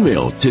send an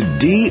email to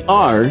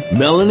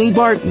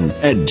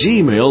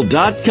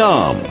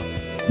drmelaniebarton@gmail.com.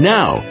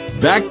 Now,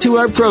 back to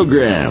our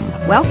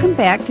program. Welcome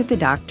back to the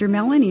Dr.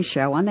 Melanie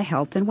Show on the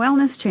Health and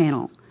Wellness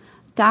Channel.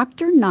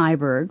 Dr.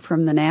 Nyberg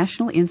from the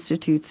National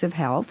Institutes of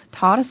Health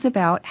taught us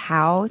about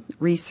how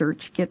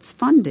research gets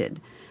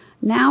funded.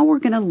 Now we're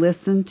going to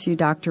listen to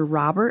Dr.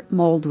 Robert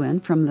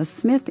Moldwin from the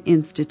Smith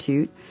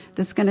Institute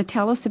that's going to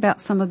tell us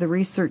about some of the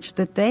research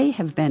that they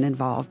have been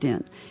involved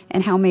in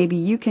and how maybe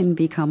you can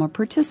become a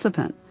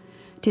participant.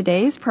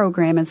 Today's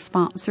program is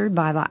sponsored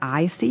by the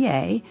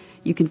ICA.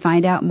 You can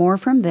find out more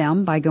from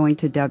them by going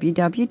to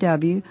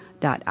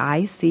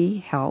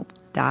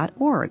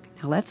www.ichelp.org.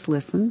 Now let's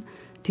listen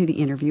to the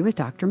interview with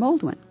Dr.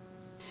 Moldwin.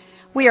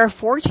 We are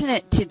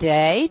fortunate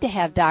today to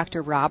have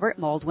Dr. Robert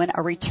Moldwin,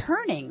 a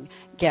returning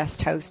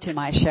guest host to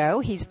my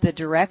show. He's the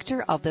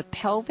director of the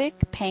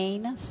Pelvic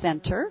Pain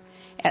Center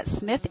at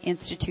Smith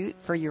Institute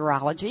for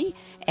Urology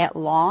at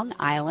Long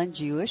Island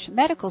Jewish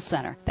Medical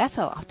Center. That's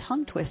a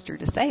tongue twister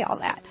to say all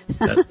that.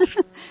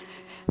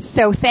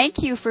 So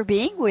thank you for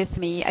being with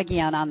me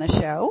again on the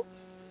show.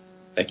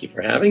 Thank you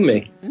for having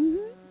me. Mm-hmm.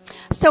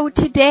 So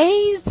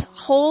today's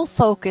whole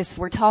focus,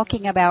 we're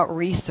talking about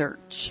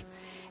research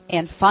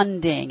and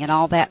funding and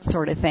all that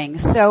sort of thing.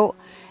 So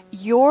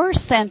your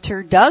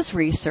center does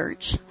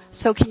research.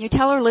 So can you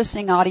tell our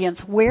listening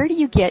audience, where do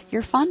you get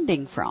your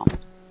funding from?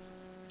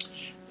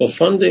 Well,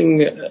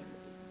 funding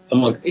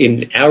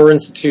in our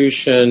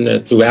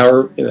institution, through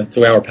our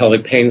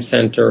Pelvic Pain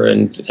Center,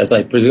 and as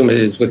I presume it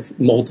is with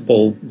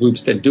multiple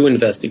groups that do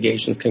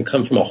investigations, can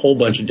come from a whole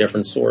bunch of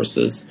different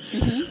sources.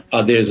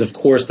 Mm-hmm. There's, of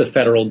course, the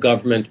federal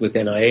government with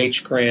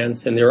NIH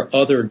grants, and there are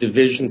other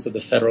divisions of the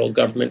federal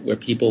government where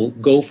people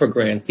go for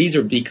grants. These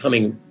are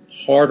becoming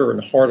harder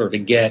and harder to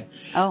get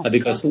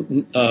because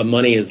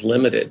money is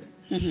limited.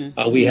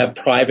 Mm-hmm. We have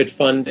private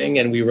funding,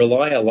 and we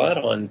rely a lot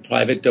on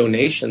private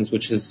donations,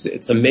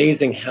 it's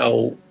amazing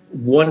how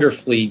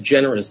wonderfully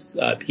generous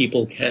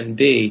people can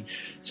be.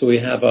 So we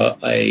have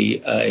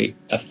a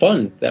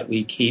fund that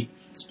we keep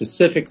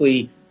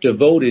specifically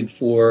devoted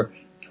for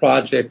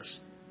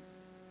projects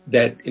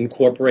that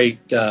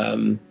incorporate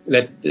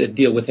that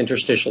deal with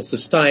interstitial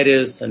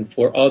cystitis and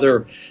for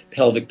other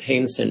pelvic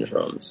pain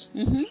syndromes.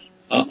 Mm-hmm.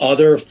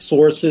 Other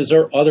sources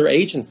are other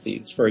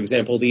agencies. For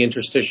example, the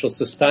Interstitial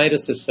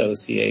Cystitis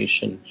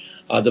Association,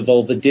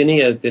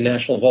 the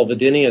National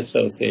Vulvodynia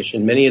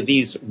Association. Many of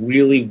these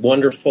really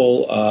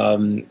wonderful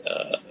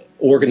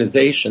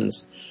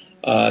organizations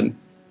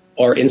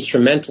are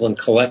instrumental in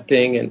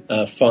collecting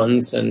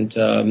funds, and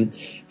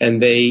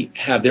they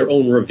have their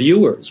own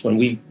reviewers. When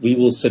we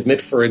will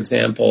submit, for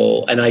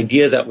example, an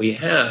idea that we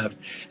have,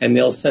 and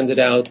they'll send it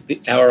out,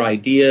 our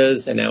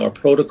ideas and our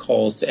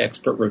protocols, to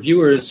expert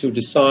reviewers who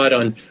decide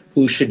on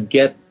who should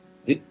get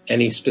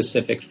any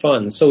specific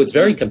funds. So it's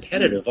very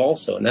competitive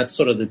also, and that's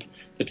sort of the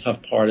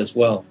tough part as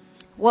well.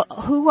 Well,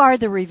 who are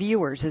the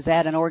reviewers? Is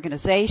that an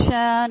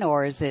organization,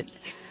 or is it?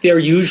 They're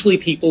usually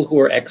people who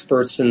are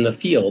experts in the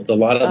field. A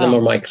lot of them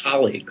are my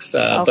colleagues,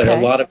 but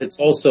a lot of it's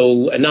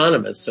also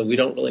anonymous, so we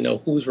don't really know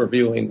who's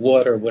reviewing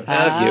what or what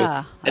have you.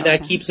 And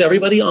that keeps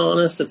everybody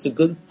honest. It's a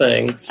good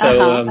thing.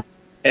 So,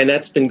 and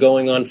that's been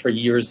going on for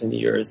years and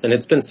years, and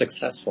it's been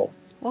successful.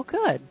 Well,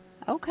 good.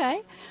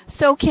 Okay.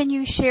 So can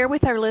you share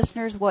with our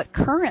listeners what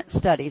current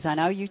studies? I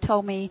know you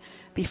told me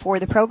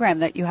before the program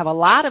that you have a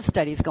lot of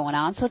studies going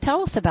on, so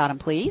tell us about them,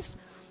 please.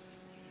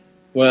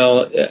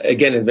 Well,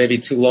 again, it may be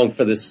too long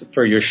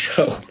for your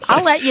show.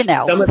 I'll let you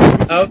know.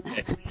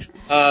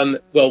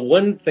 Well,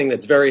 one thing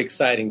that's very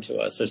exciting to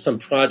us are some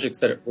projects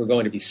that we're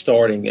going to be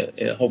starting,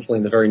 hopefully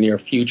in the very near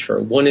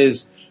future. One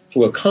is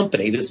through a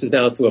company. This is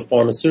now through a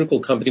pharmaceutical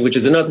company, which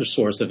is another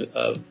source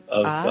of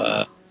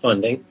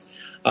funding.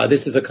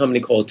 This is a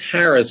company called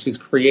Taris, who's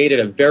created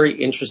a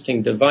very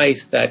interesting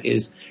device that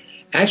is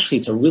actually,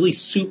 it's a really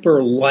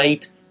super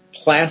light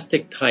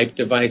plastic type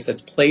device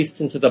that's placed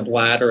into the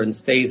bladder and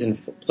stays in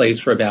place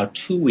for about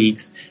 2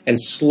 weeks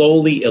and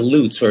slowly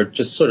elutes, or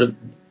just sort of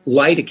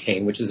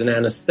lidocaine, which is an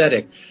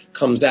anesthetic,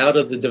 comes out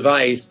of the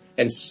device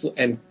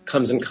and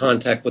comes in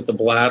contact with the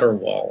bladder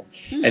wall.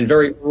 Mm-hmm. And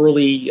very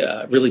early,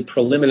 really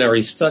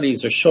preliminary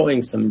studies are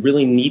showing some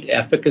really neat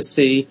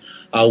efficacy,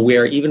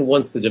 where even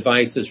once the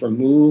device is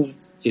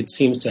removed, it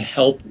seems to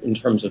help in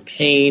terms of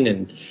pain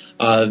and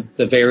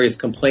the various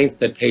complaints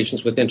that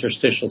patients with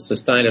interstitial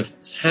cystitis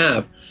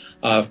have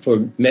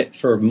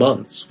for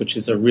months, which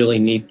is a really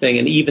neat thing.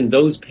 And even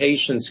those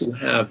patients who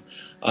have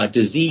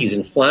disease,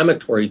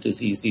 inflammatory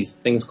disease, these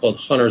things called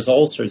Hunner's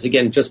ulcers,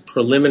 again, just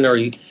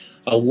preliminary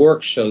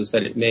work shows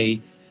that it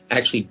may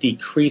actually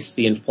decrease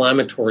the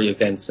inflammatory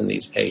events in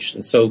these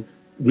patients. So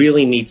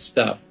really neat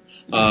stuff.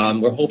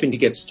 We're hoping to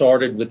get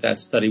started with that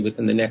study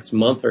within the next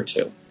month or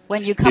two.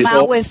 When you come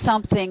out with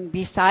something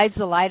besides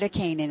the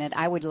lidocaine in it,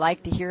 I would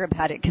like to hear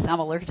about it because I'm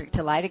allergic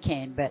to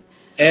lidocaine, but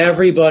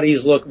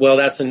everybody's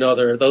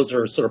those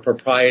are sort of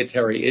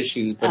proprietary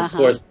issues, but of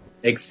course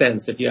makes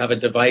sense. If you have a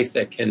device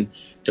that can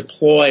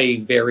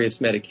deploy various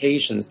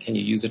medications, can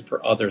you use it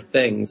for other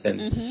things?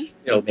 And,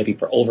 maybe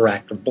for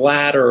overactive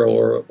bladder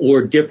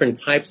or different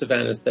types of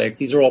anesthetics.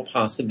 These are all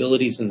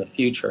possibilities in the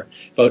future.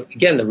 But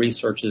again, the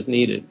research is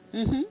needed.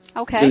 Mm-hmm.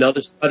 Okay. There's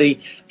another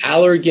study,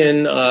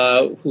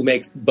 Allergan, who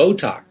makes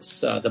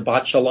Botox, the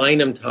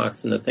botulinum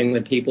toxin, the thing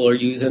that people are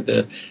using,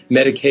 the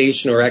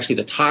medication, or actually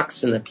the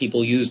toxin that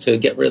people use to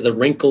get rid of the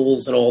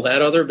wrinkles and all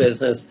that other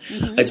business.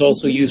 Mm-hmm. It's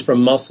also used for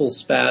muscle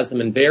spasm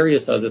and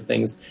various other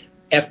things,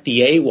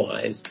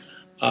 FDA-wise.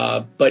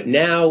 But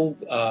now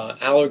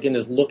Allergan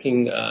is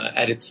looking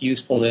at its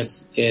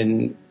usefulness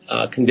in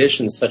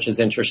conditions such as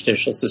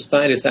interstitial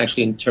cystitis,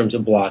 actually in terms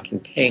of blocking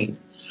pain.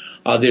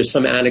 There's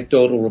some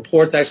anecdotal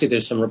reports. Actually,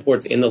 there's some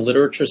reports in the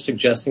literature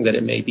suggesting that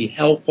it may be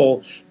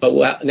helpful,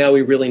 but now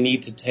we really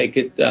need to take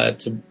it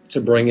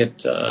to bring it,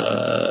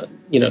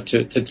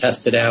 to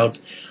test it out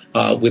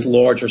with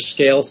larger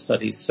scale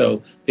studies.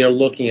 So they're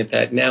looking at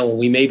that now, and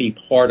we may be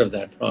part of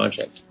that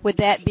project. Would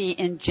that be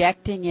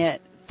injecting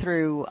it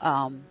through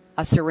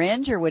a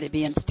syringe, or would it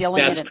be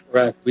instilling it? That's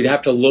correct. We'd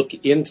have to look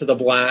into the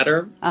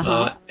bladder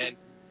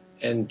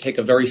and take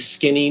a very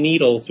skinny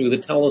needle through the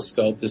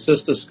telescope, the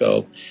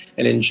cystoscope,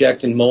 and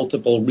inject in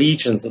multiple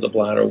regions of the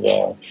bladder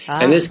wall.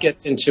 And this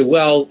gets into,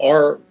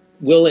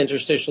 will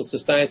interstitial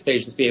cystitis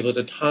patients be able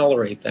to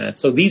tolerate that?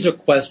 So these are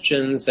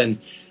questions and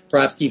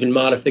perhaps even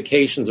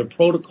modifications or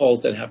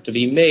protocols that have to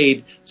be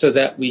made so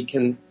that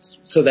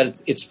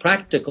it's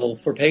practical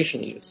for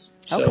patient use.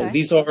 So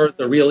these are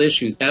the real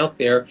issues out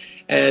there,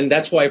 and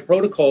that's why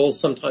protocols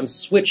sometimes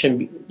switch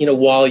and,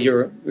 while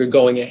you're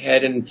going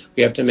ahead, and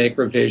we have to make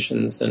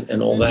revisions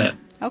and all that.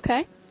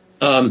 Okay.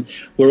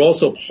 We're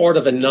also part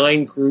of a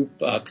 9-group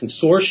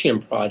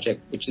consortium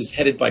project, which is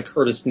headed by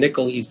Curtis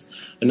Nickel. He's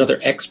another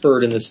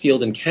expert in this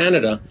field in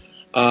Canada.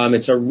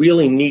 It's a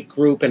really neat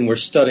group, and we're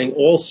studying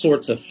all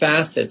sorts of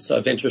facets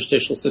of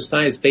interstitial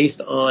cystitis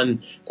based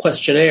on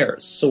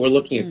questionnaires. So we're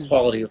looking at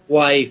quality of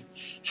life,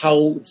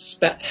 how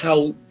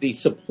the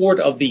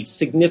support of the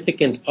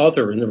significant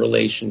other in the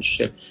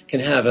relationship can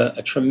have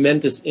a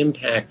tremendous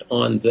impact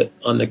on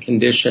the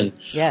condition.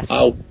 Yes.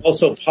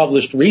 Also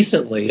published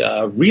recently,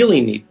 a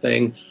really neat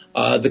thing,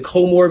 the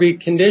comorbid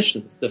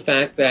conditions, the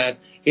fact that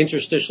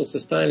interstitial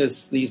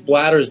cystitis, these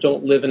bladders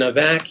don't live in a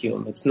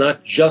vacuum. It's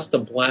not just a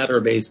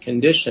bladder-based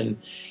condition,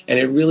 and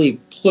it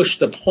really pushed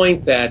the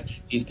point that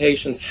these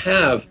patients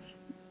have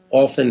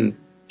often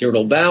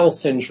irritable bowel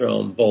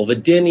syndrome,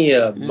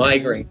 vulvodynia,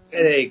 migraine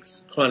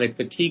headaches, chronic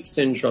fatigue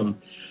syndrome,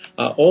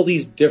 all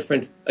these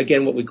different,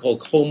 again, what we call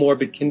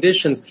comorbid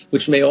conditions,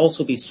 which may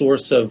also be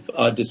source of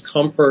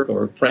discomfort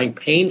or frank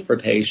pain for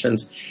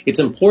patients. It's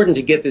important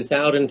to get this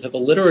out into the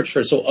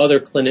literature so other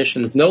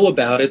clinicians know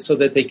about it so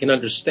that they can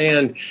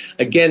understand,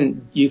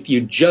 again, if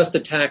you just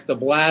attack the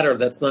bladder,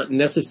 that's not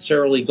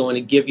necessarily going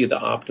to give you the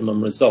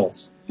optimum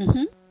results.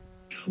 Mm-hmm.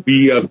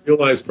 We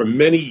realized for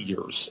many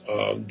years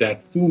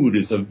that food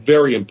is a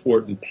very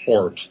important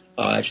part.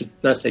 I should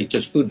not say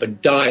just food,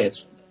 but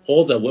diets.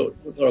 All what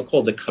are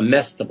called the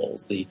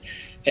comestibles,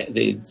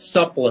 the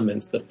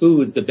supplements, the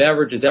foods, the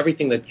beverages,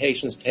 everything that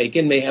patients take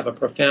in may have a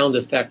profound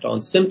effect on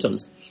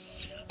symptoms.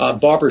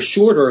 Barbara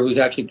Shorter, who's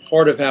actually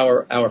part of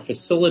our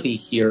facility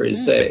here,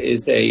 is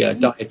a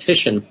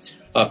dietitian,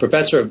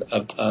 professor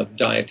of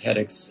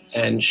dietetics,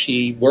 and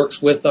she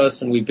works with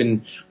us, and we've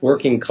been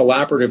working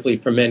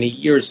collaboratively for many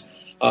years,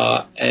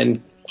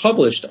 and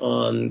published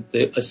on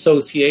the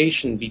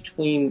association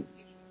between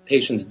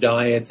patients'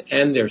 diets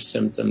and their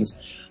symptoms.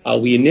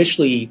 We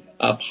initially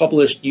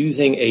published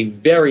using a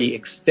very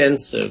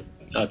extensive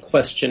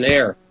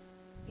questionnaire,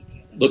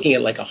 looking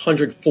at like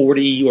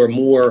 140 or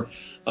more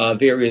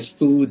various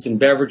foods and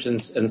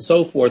beverages and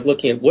so forth,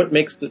 looking at what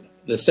makes the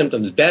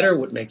symptoms better,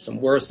 what makes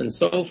them worse, and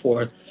so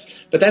forth.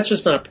 But that's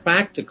just not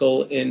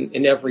practical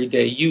in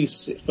everyday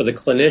use for the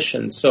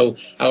clinician. So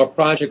our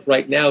project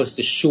right now is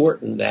to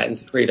shorten that and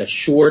to create a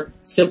short,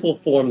 simple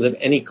form that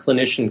any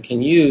clinician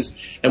can use.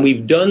 And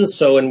we've done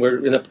so, and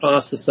we're in the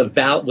process of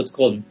what's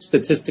called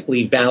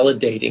statistically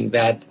validating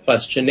that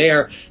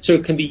questionnaire, so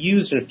it can be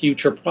used in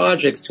future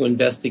projects to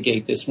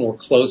investigate this more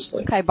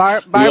closely. Okay,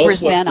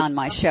 Barbara's been on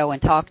my show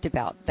and talked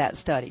about that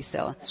study.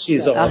 So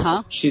she's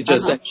awesome. She's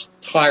just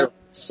tireless.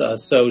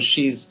 So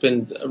she's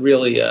been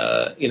really,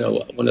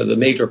 one of the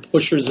major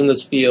pushers in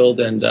this field,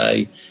 and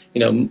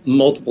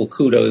multiple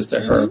kudos to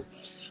her.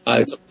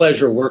 It's a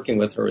pleasure working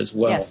with her as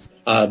well,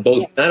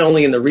 both not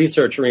only in the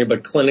research arena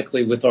but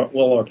clinically with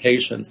all our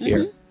patients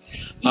here.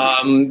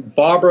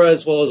 Barbara,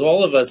 as well as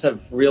all of us, have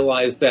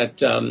realized that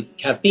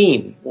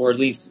caffeine, or at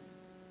least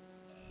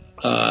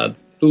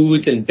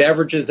foods and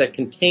beverages that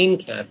contain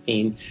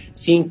caffeine,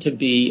 seem to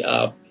be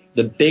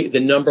the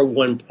number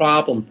one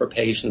problem for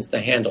patients to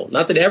handle.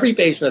 Not that every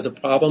patient has a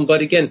problem,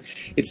 but again,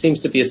 it seems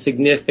to be a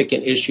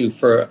significant issue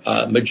for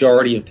a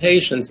majority of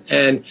patients.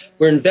 And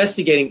we're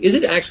investigating, is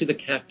it actually the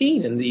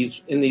caffeine in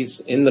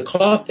the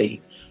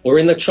coffee or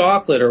in the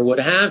chocolate or what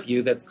have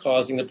you that's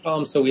causing the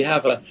problem? So we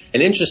have an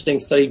interesting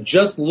study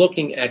just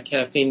looking at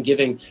caffeine,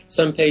 giving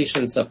some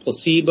patients a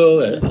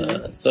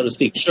placebo, so to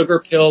speak, sugar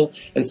pill,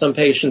 and some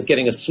patients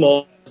getting a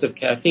small dose of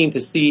caffeine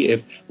to see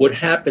if what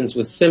happens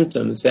with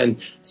symptoms.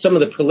 And some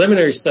of the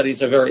preliminary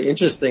studies are very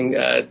interesting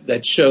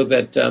that show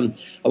that a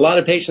lot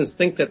of patients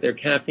think that they're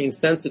caffeine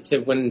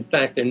sensitive when in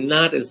fact they're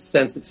not as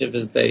sensitive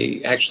as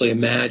they actually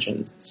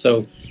imagine.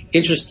 So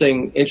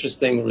interesting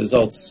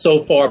results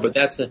so far, but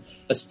that's a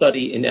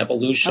study in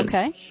evolution.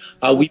 Okay.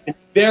 We've been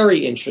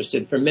very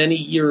interested for many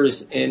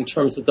years in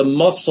terms of the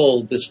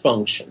muscle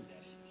dysfunction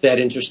that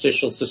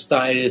interstitial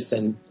cystitis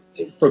and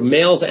for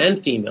males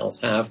and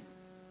females have.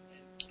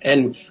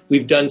 And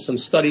we've done some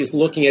studies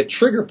looking at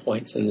trigger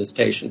points in this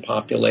patient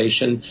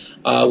population.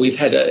 We've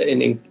had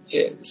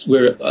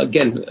we're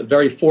again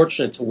very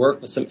fortunate to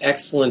work with some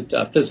excellent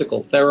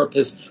physical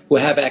therapists who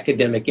have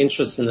academic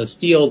interests in this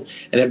field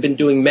and have been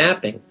doing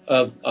mapping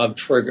of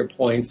trigger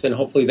points. And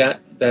hopefully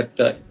that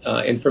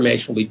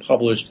information will be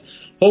published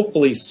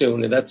hopefully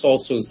soon. And that's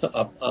also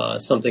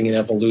something in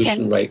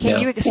evolution right now.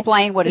 Can you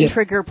explain what a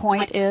trigger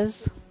point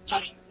is?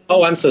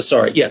 Oh, I'm so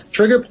sorry. Yes,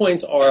 trigger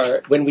points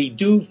are when we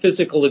do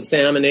physical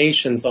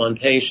examinations on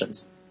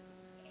patients.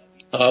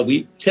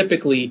 We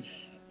typically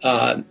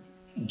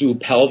do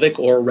pelvic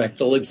or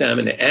rectal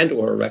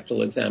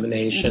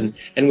examination,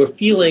 and we're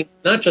feeling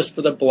not just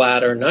for the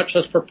bladder, not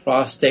just for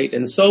prostate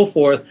and so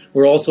forth,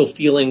 we're also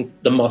feeling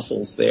the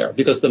muscles there,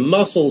 because the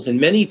muscles in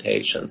many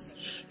patients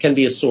can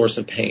be a source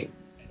of pain.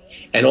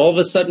 And all of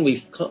a sudden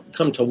we've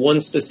come to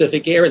one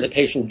specific area, and the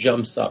patient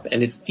jumps up,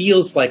 and it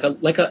feels like a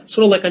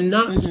sort of like a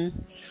knot.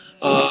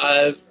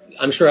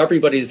 I'm sure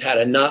everybody's had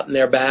a knot in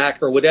their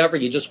back or whatever.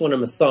 You just want to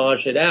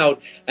massage it out,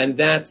 and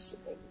that's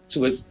to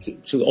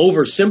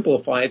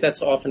oversimplify it.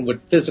 That's often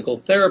what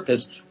physical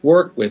therapists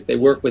work with. They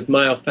work with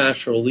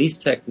myofascial release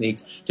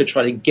techniques to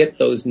try to get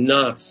those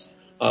knots,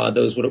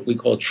 those what we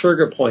call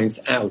trigger points,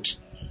 out.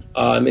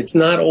 It's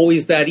not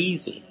always that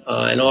easy,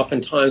 and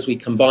oftentimes we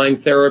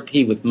combine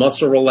therapy with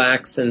muscle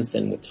relaxants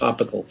and with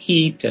topical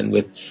heat and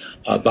with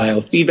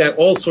biofeedback,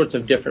 all sorts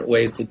of different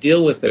ways to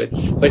deal with it.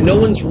 But no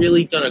one's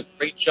really done a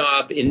great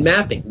job in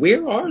mapping.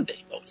 Where are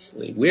they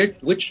mostly?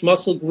 Which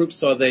muscle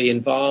groups are they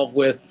involved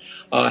with?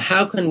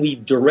 How can we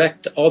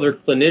direct other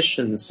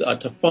clinicians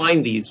to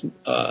find these, in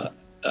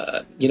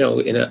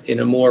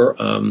a more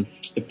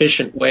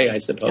efficient way, I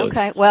suppose.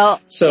 Okay, well.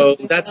 So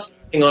that's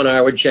something on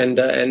our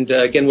agenda, and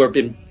again, we've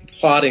been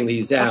plotting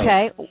these out.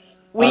 Okay,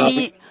 we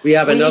need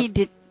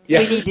to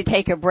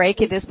take a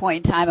break at this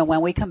point in time, and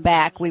when we come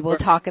back, we will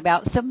talk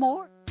about some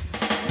more.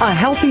 A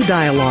healthy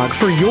dialogue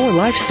for your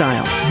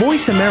lifestyle.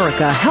 Voice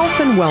America Health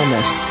and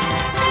Wellness.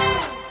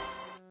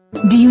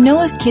 Do you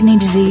know if kidney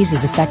disease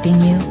is affecting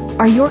you?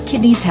 Are your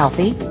kidneys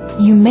healthy?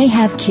 You may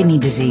have kidney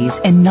disease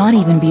and not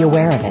even be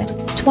aware of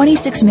it.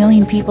 26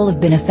 million people have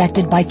been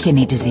affected by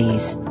kidney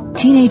disease.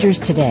 Teenagers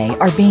today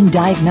are being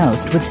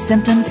diagnosed with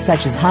symptoms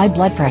such as high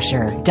blood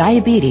pressure,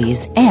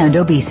 diabetes, and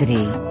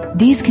obesity.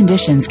 These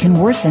conditions can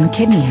worsen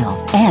kidney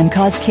health and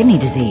cause kidney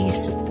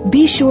disease.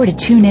 Be sure to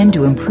tune in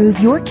to improve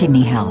your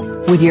kidney health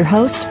with your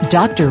host,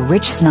 Dr.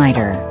 Rich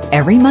Snyder,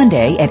 every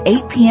Monday at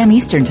 8 p.m.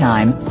 Eastern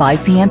Time,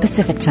 5 p.m.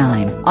 Pacific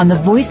Time on the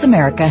Voice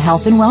America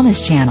Health and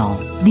Wellness Channel.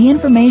 The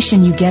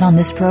information you get on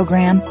this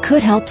program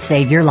could help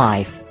save your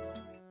life.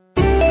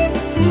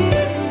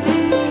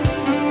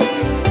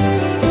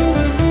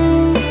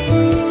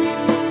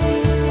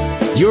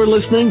 You're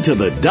listening to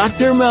the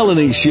Dr.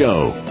 Melanie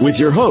Show with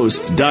your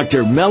host,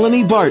 Dr.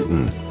 Melanie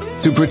Barton.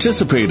 To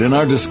participate in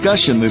our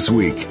discussion this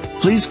week,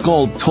 please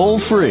call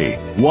toll-free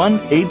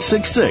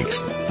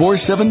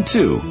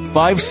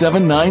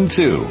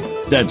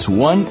 1-866-472-5792. That's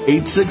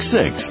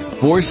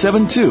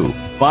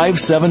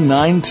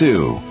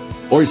 1-866-472-5792.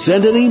 or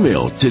send an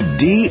email to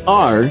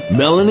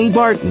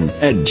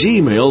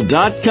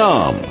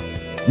drmelaniebarton@gmail.com.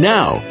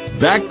 Now,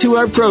 back to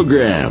our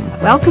program.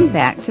 Welcome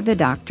back to the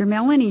Dr.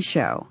 Melanie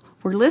Show.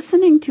 We're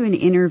listening to an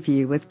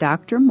interview with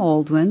Dr.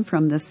 Moldwin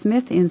from the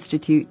Smith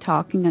Institute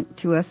talking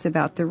to us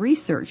about the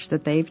research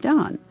that they've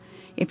done.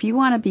 If you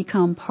want to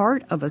become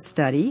part of a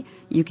study,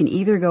 you can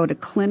either go to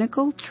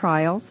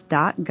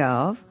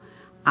clinicaltrials.gov,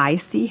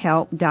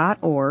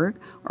 ichelp.org,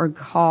 or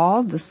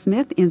call the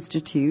Smith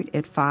Institute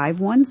at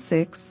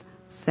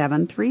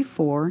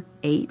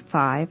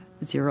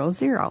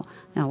 516-734-8500.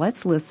 Now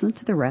let's listen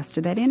to the rest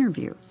of that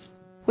interview.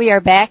 We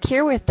are back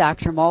here with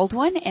Dr.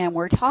 Moldwin, and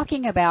we're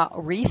talking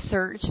about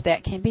research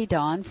that can be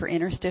done for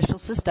interstitial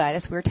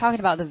cystitis. We're talking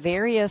about the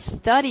various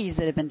studies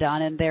that have been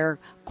done, and they're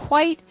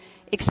quite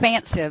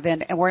expansive,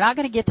 and we're not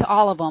going to get to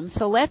all of them.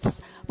 So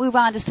let's move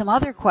on to some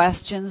other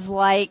questions,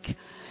 like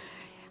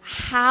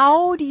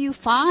how do you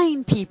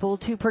find people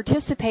to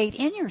participate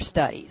in your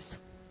studies?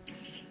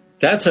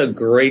 That's a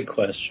great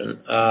question.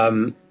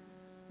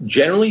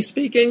 Generally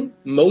speaking,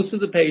 most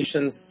of the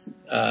patients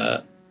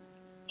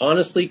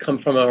honestly come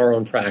from our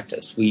own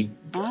practice.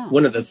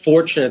 One of the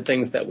fortunate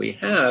things that we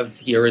have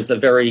here is a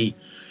very,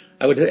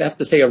 I would have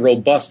to say, a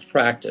robust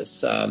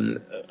practice.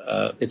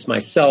 It's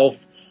myself.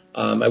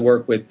 I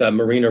work with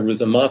Marina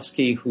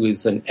Ruzamovsky, who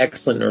is an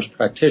excellent nurse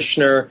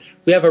practitioner.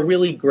 We have a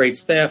really great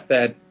staff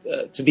that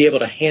to be able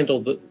to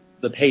handle the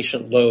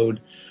patient load.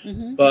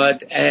 Mm-hmm.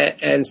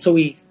 And so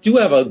we do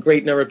have a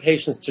great number of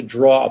patients to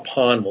draw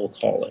upon, we'll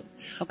call it.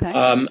 Okay.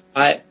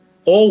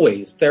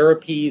 Always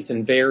therapies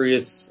and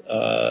various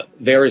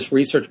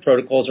research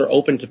protocols are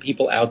open to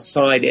people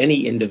outside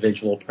any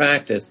individual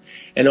practice,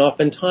 and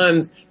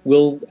oftentimes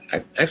we'll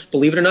actually,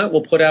 believe it or not,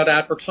 we'll put out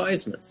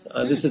advertisements.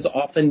 This is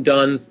often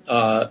done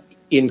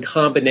in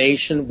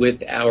combination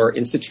with our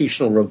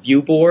institutional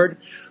review board,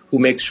 who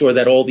makes sure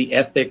that all the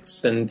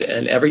ethics and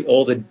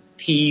all the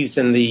T's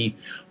and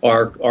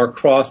are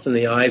crossed and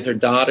the I's are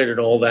dotted and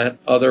all that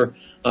other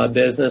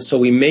business. So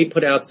we may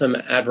put out some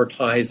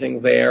advertising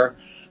there.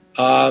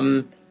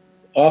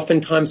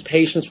 Oftentimes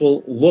patients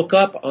will look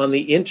up on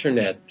the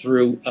internet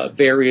through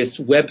various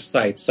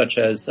websites such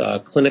as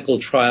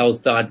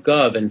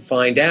clinicaltrials.gov and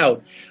find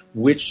out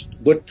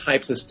what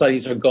types of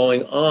studies are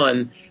going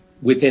on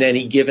within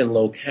any given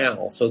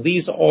locale. So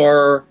these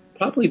are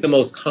probably the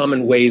most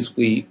common ways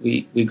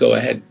we go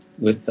ahead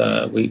with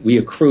we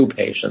accrue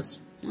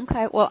patients.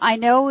 Okay. Well, I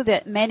know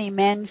that many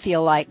men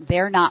feel like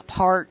they're not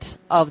part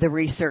of the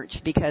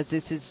research because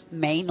this is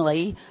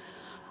mainly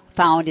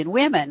found in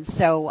women.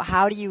 So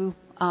how do you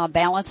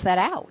balance that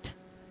out?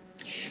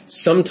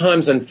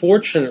 Sometimes,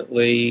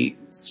 unfortunately,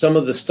 some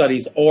of the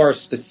studies are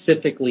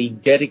specifically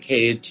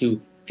dedicated to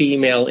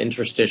female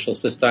interstitial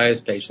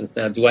cystitis patients.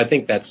 Now, do I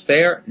think that's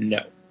fair?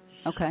 No.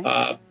 Okay.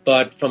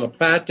 But from a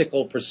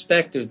practical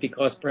perspective,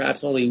 because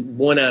perhaps only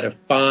 1 out of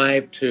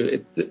 5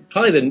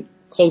 probably the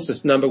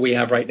closest number we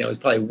have right now is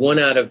probably 1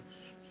 out of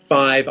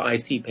 5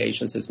 IC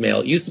patients is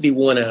male. It used to be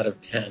 1 out of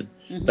 10.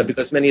 Mm-hmm. But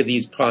because many of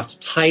these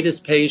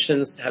prostatitis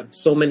patients have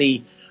so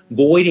many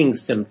voiding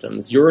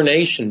symptoms,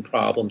 urination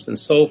problems, and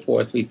so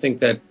forth, we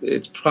think that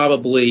it's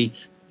probably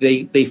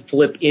they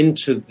flip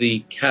into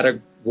the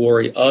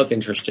category of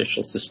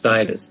interstitial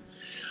cystitis.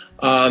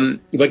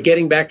 But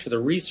getting back to the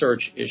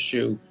research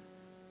issue,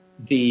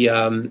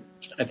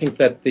 I think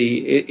that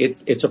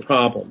it's a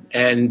problem,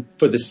 and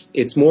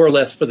it's more or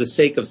less for the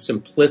sake of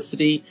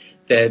simplicity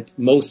that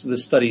most of the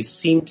studies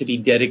seem to be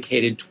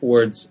dedicated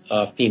towards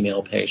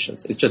female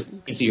patients. It's just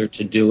easier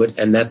to do it,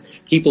 and that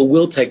people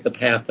will take the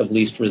path of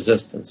least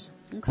resistance,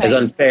 as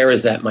unfair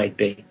as that might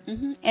be.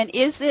 Mm-hmm. And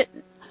is it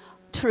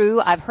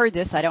true, I've heard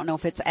this, I don't know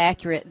if it's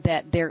accurate,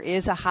 that there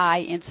is a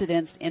high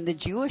incidence in the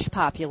Jewish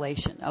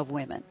population of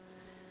women?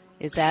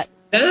 Is that...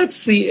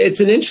 It's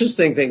an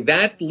interesting thing.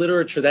 That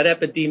literature, that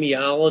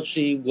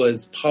epidemiology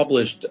was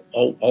published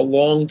a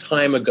long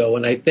time ago,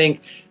 and I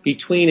think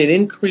between an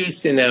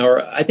increase in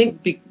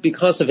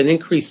because of an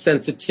increased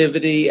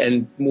sensitivity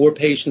and more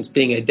patients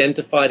being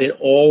identified in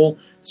all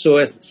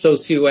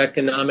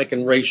socioeconomic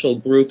and racial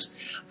groups,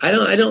 I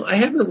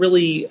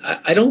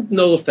don't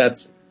know if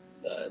that's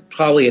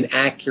probably an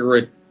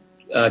accurate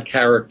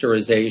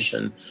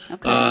characterization.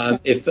 Okay.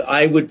 If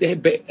I would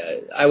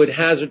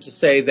hazard to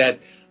say that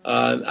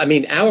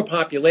our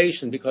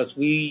population, because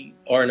we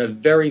are in a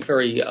very,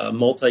 very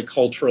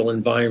multicultural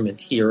environment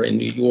here in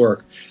New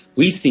York,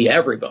 we see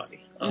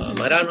everybody.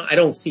 I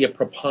don't see a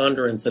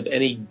preponderance of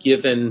any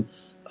given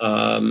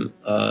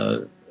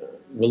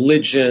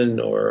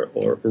religion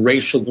or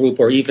racial group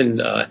or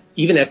even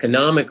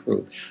economic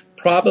group.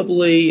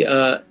 Probably,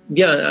 I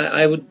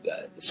would.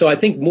 So I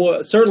think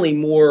certainly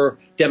more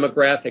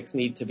demographics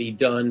need to be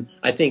done.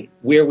 I think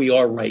where we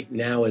are right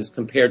now as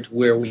compared to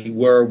where we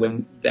were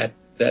when that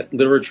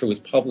literature was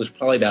published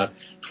probably about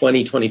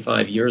 20,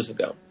 25 years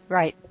ago.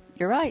 Right.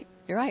 You're right.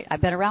 I've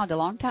been around a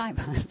long time.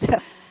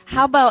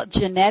 How about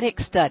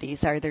genetic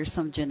studies? Are there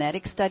some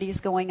genetic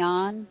studies going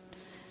on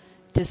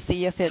to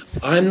see if it's...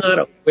 I'm not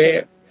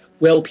aware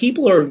Well,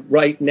 people are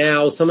right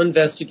now, some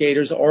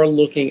investigators are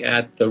looking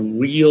at the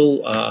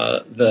real,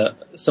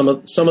 some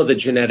of the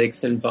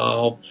genetics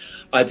involved.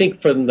 I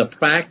think from the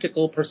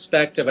practical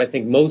perspective, I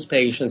think most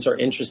patients are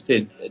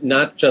interested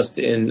not just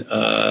in,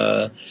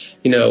 the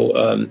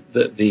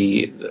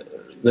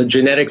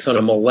genetics on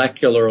a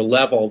molecular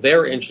level.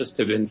 They're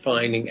interested in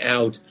finding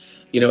out,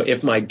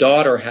 if my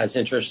daughter has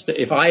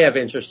if I have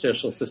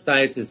interstitial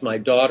cystitis, is my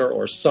daughter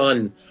or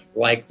son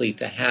likely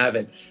to have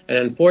it? And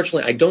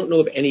unfortunately, I don't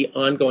know of any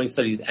ongoing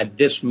studies at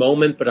this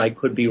moment, but I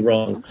could be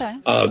wrong. Okay.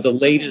 The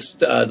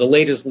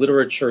latest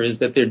literature is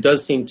that there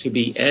does seem to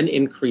be an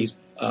increased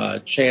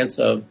chance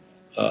of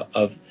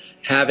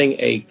having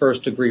a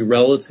first-degree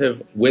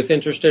relative with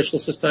interstitial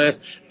cystitis,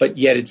 but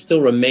yet it still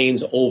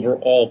remains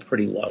overall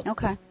pretty low.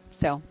 Okay.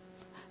 So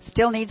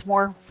still needs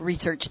more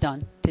research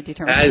done to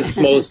determine. As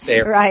most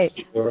areas.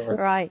 Right. Sure.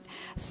 Right.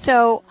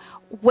 So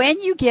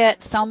when you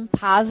get some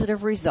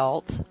positive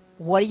result,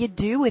 what do you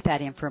do with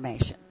that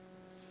information?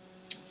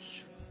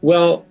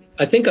 Well,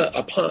 I think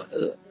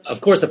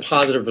of course a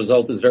positive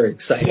result is very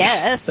exciting.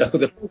 Yes. So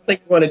the first thing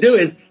you want to do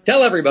is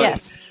tell everybody.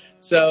 Yes.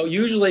 So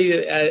usually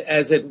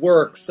as it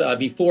works,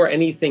 before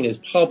anything is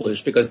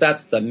published, because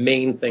that's the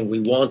main thing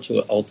we want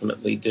to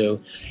ultimately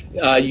do,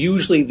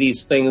 usually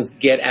these things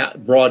get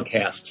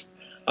broadcast.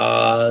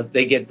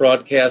 They get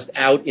broadcast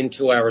out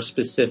into our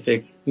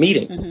specific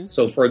meetings. Mm-hmm.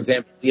 So for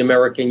example, the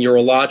American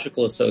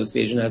Urological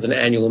Association has an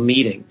annual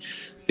meeting.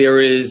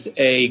 There is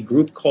a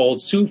group called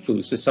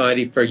SUFU,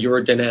 Society for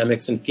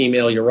Urodynamics and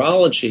Female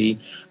Urology,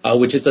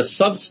 which is a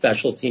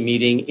subspecialty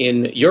meeting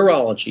in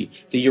urology.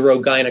 The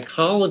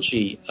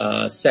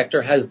urogynecology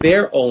sector has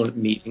their own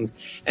meetings,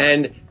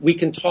 and we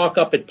can talk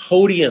up at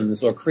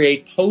podiums or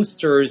create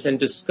posters and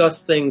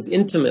discuss things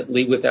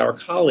intimately with our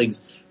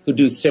colleagues who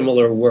do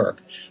similar work.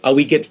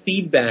 We get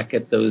feedback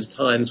at those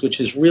times, which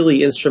is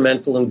really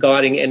instrumental in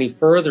guiding any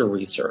further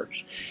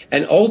research.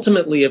 And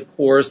ultimately, of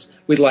course,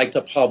 we'd like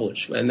to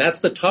publish. And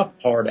that's the tough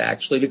part,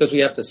 actually, because we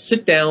have to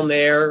sit down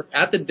there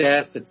at the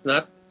desk.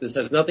 This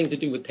has nothing to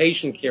do with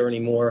patient care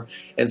anymore,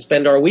 and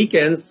spend our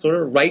weekends sort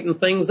of writing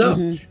things up.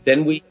 Mm-hmm.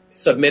 Then we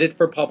submit it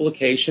for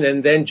publication,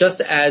 and then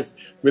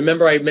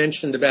remember I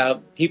mentioned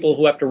about people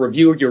who have to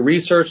review your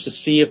research to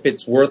see if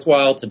it's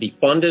worthwhile to be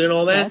funded and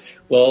all that? Yes.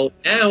 Well,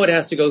 now it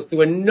has to go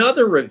through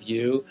another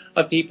review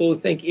of people who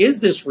think, is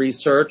this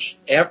research,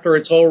 after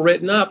it's all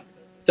written up,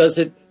 does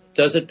it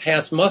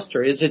pass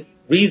muster? Is it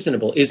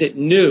reasonable? Is it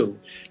new?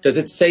 Does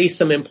it say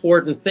some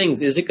important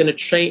things? Is it going to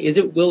change?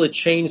 Will it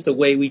change the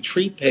way we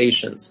treat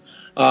patients?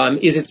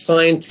 Is it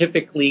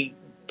scientifically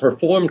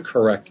performed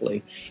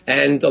correctly?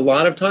 And a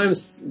lot of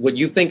times what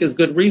you think is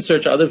good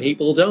research, other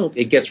people don't.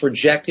 It gets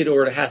rejected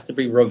or it has to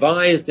be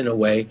revised in a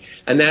way,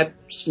 and that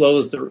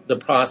slows the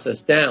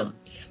process down.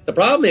 The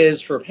problem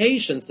is for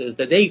patients is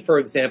that they, for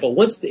example,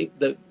 once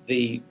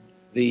the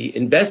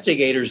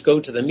investigators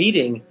go to the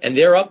meeting and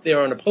they're up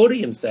there on a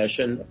podium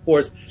session, of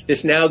course,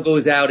 this now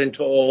goes out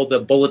into all the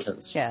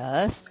bulletins.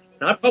 Yes.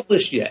 It's not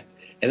published yet.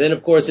 And then,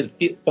 of course,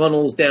 it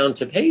funnels down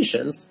to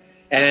patients,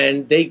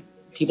 and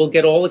people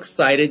get all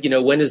excited,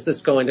 when is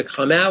this going to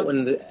come out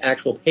when the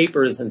actual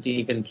paper isn't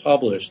even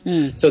published?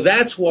 Mm. So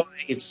that's why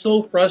it's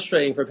so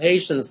frustrating for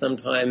patients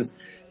sometimes.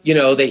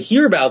 They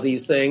hear about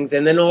these things,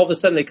 and then all of a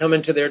sudden they come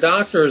into their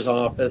doctor's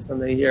office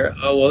and they hear,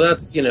 oh, well,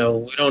 that's, we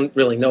don't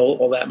really know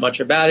all that much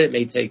about it. It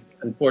may take,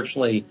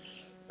 unfortunately,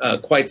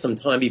 quite some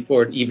time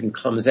before it even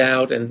comes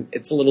out, and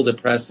it's a little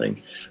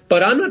depressing.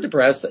 But I'm not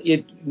depressed.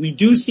 We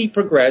do see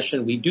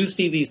progression. We do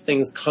see these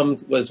things come,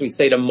 as we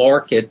say, to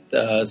market,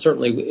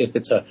 certainly if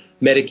it's a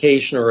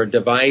medication or a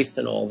device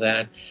and all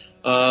that.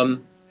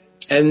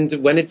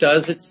 And when it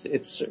does,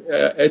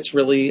 it's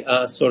really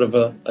sort of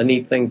a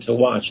neat thing to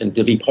watch and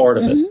to be part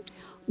of it.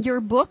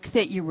 Your book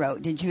that you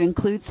wrote, did you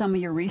include some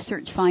of your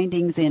research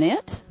findings in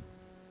it?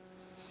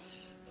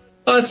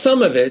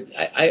 Some of it.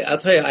 I'll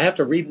tell you, I have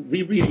to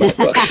reread my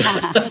book.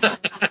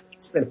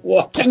 It's been a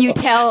while. Can you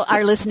tell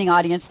our listening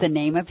audience the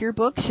name of your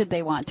book, should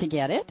they want to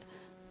get it?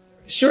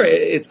 Sure.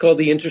 It's called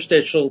The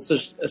Interstitial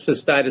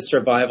Cystitis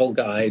Survival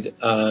Guide.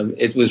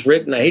 It was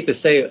written, I hate to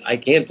say it, I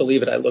can't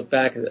believe it. I look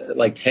back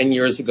like 10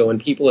 years ago,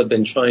 and people have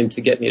been trying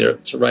to get me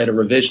to write a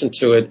revision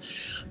to it.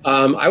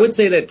 I would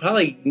say that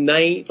probably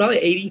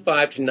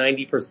 85 to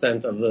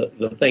 90% of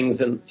the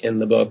things in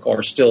the book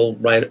are still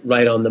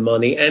right on the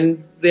money.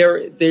 And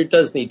there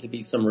does need to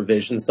be some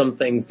revisions. Some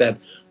things that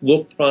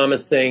look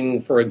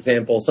promising, for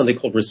example, something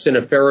called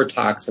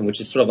racinoferrotoxin, which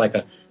is sort of like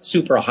a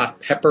super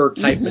hot pepper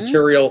type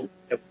material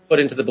that was put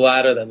into the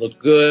bladder that looked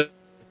good,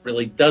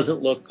 really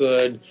doesn't look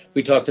good.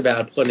 We talked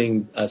about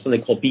putting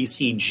something called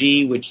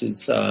BCG, which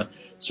is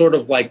sort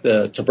of like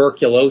the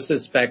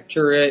tuberculosis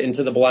bacteria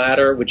into the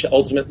bladder, which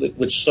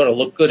sort of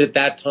looked good at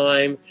that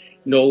time,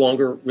 no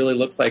longer really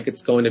looks like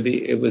it's going to be.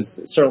 It was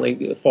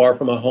certainly far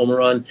from a home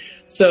run.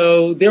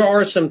 So there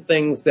are some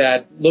things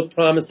that look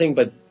promising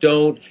but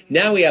don't.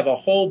 Now we have a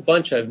whole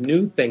bunch of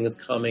new things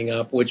coming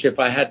up, which if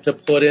I had to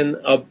put in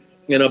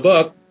a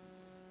book,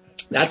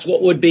 that's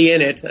what would be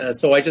in it.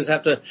 So I just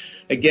have to,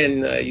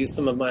 again, use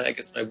some of my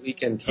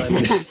weekend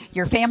time.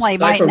 Your family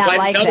might not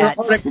like that.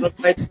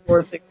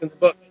 More things in the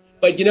book.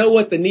 But you know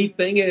what the neat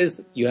thing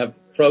is? You have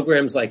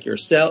programs like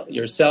yourself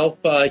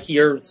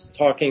here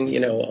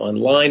talking,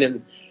 online,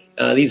 and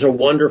these are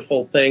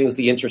wonderful things.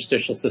 The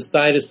Interstitial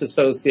Cystitis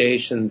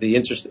Association, the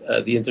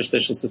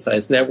Interstitial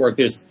Cystitis Network.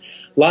 There's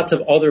lots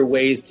of other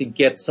ways to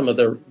get some of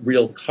the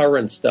real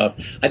current stuff.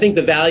 I think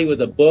the value of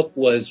the book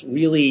was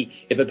really,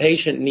 if a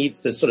patient needs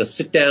to sort of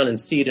sit down and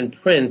see it in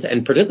print,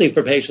 and particularly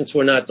for patients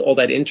who are not all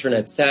that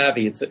internet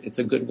savvy, it's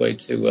a good way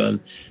to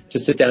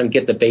sit down and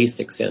get the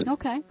basics in.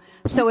 Okay.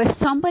 So if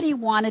somebody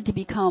wanted to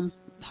become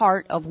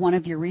part of one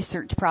of your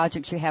research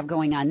projects you have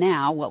going on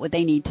now, what would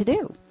they need to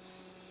do?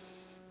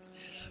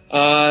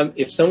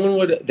 If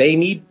someone they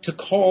need to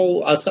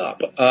call us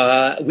up.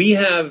 We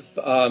have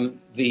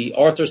the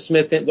Arthur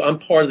Smith. I'm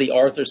part of the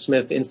Arthur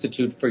Smith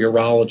Institute for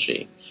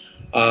Urology.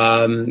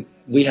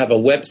 We have a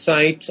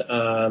website,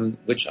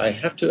 which I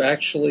have to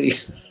actually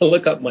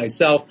look up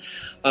myself.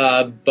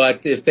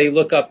 But if they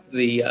look up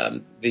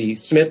the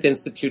Smith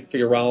Institute for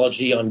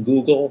Urology on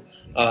Google,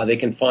 they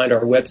can find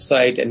our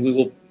website, and we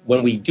will.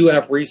 When we do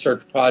have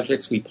research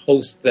projects, we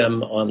post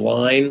them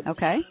online.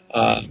 Okay.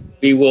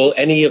 We will,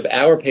 any of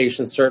our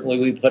patients, certainly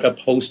we put up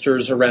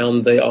posters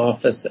around the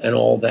office and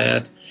all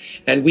that.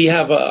 And we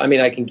have,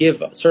 I can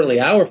give certainly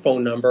our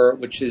phone number,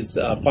 which is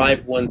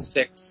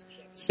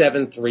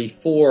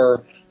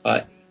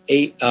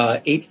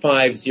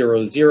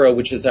 516-734-8500,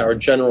 which is our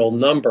general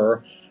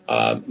number.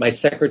 My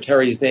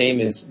secretary's name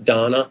is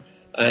Donna,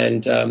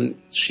 and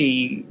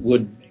she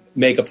would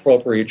make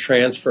appropriate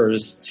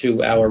transfers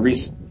to our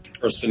research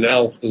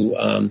personnel who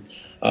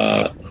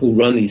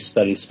run these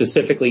studies,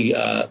 specifically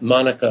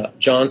Monica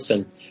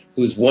Johnson,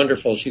 who's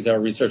wonderful. She's our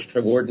research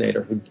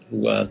coordinator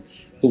who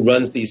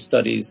runs these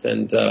studies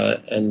and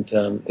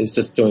is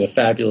just doing a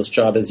fabulous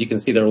job. As you can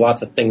see, there are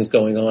lots of things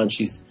going on.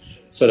 She's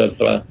got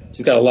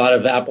a lot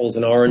of apples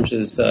and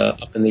oranges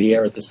up in the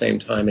air at the same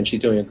time, and she's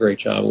doing a great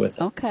job with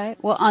it. Okay.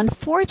 Well,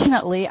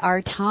 unfortunately,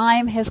 our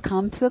time has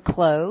come to a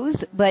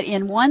close, but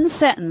in one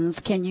sentence,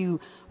 can you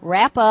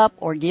wrap up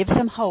or give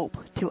some hope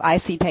to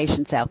IC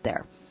patients out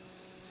there?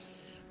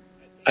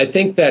 I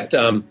think that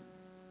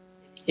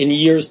in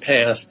years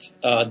past,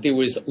 there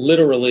was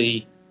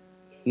literally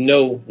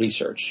no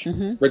research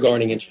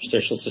regarding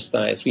interstitial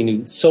cystitis. We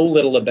knew so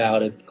little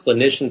about it.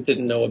 Clinicians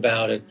didn't know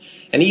about it,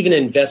 and even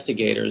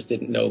investigators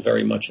didn't know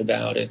very much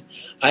about it.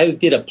 I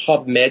did a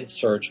PubMed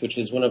search, which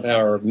is one of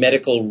our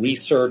medical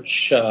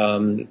research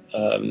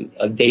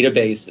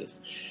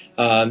databases,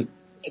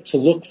 to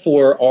look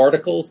for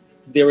articles.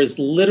 There is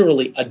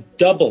literally a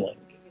doubling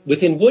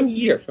within 1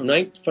 year from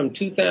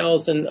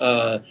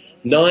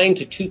 2009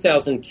 to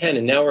 2010,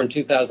 and now we're in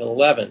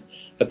 2011.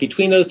 But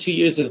between those 2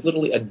 years, there's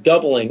literally a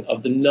doubling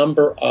of the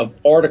number of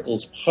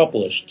articles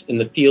published in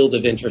the field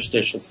of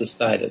interstitial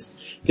cystitis.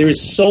 There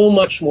is so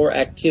much more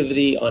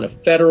activity on a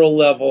federal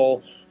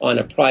level, on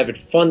a private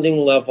funding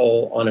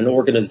level, on an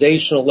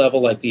organizational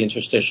level like the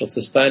Interstitial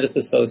Cystitis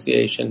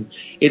Association.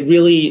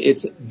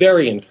 It's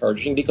very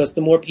encouraging, because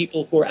the more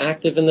people who are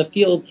active in the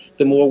field,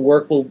 the more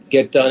work will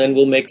get done and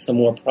we'll make some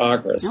more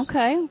progress.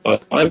 Okay.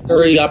 I'm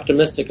very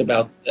optimistic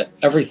about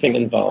everything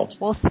involved.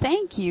 Well,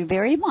 thank you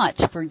very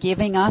much for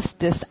giving us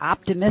this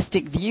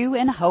optimistic view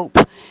and hope.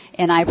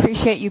 And I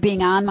appreciate you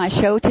being on my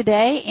show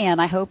today, and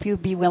I hope you'll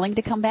be willing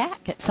to come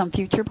back at some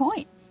future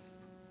point.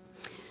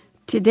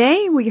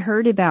 Today we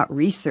heard about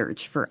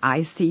research for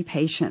IC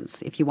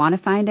patients. If you want to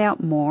find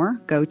out more,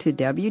 go to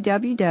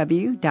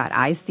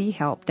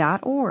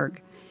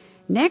www.ichelp.org.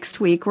 Next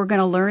week we're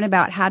going to learn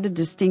about how to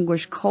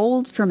distinguish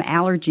colds from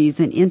allergies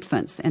in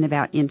infants and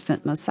about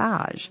infant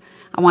massage.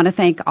 I want to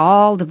thank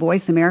all the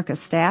Voice America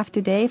staff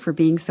today for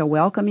being so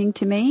welcoming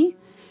to me.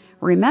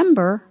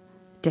 Remember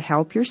to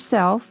help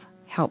yourself,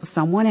 help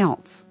someone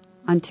else.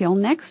 Until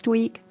next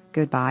week,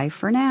 goodbye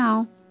for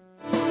now.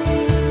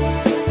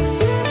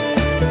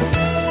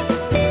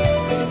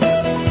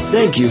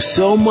 Thank you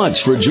so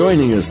much for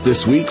joining us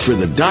this week for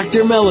the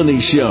Dr. Melanie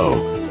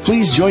Show.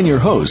 Please join your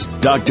host,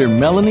 Dr.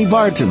 Melanie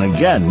Barton,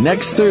 again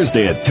next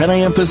Thursday at 10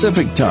 a.m.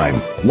 Pacific Time,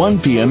 1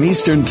 p.m.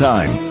 Eastern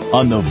Time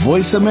on the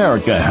Voice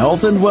America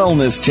Health and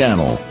Wellness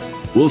Channel.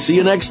 We'll see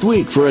you next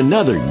week for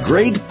another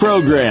great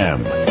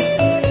program.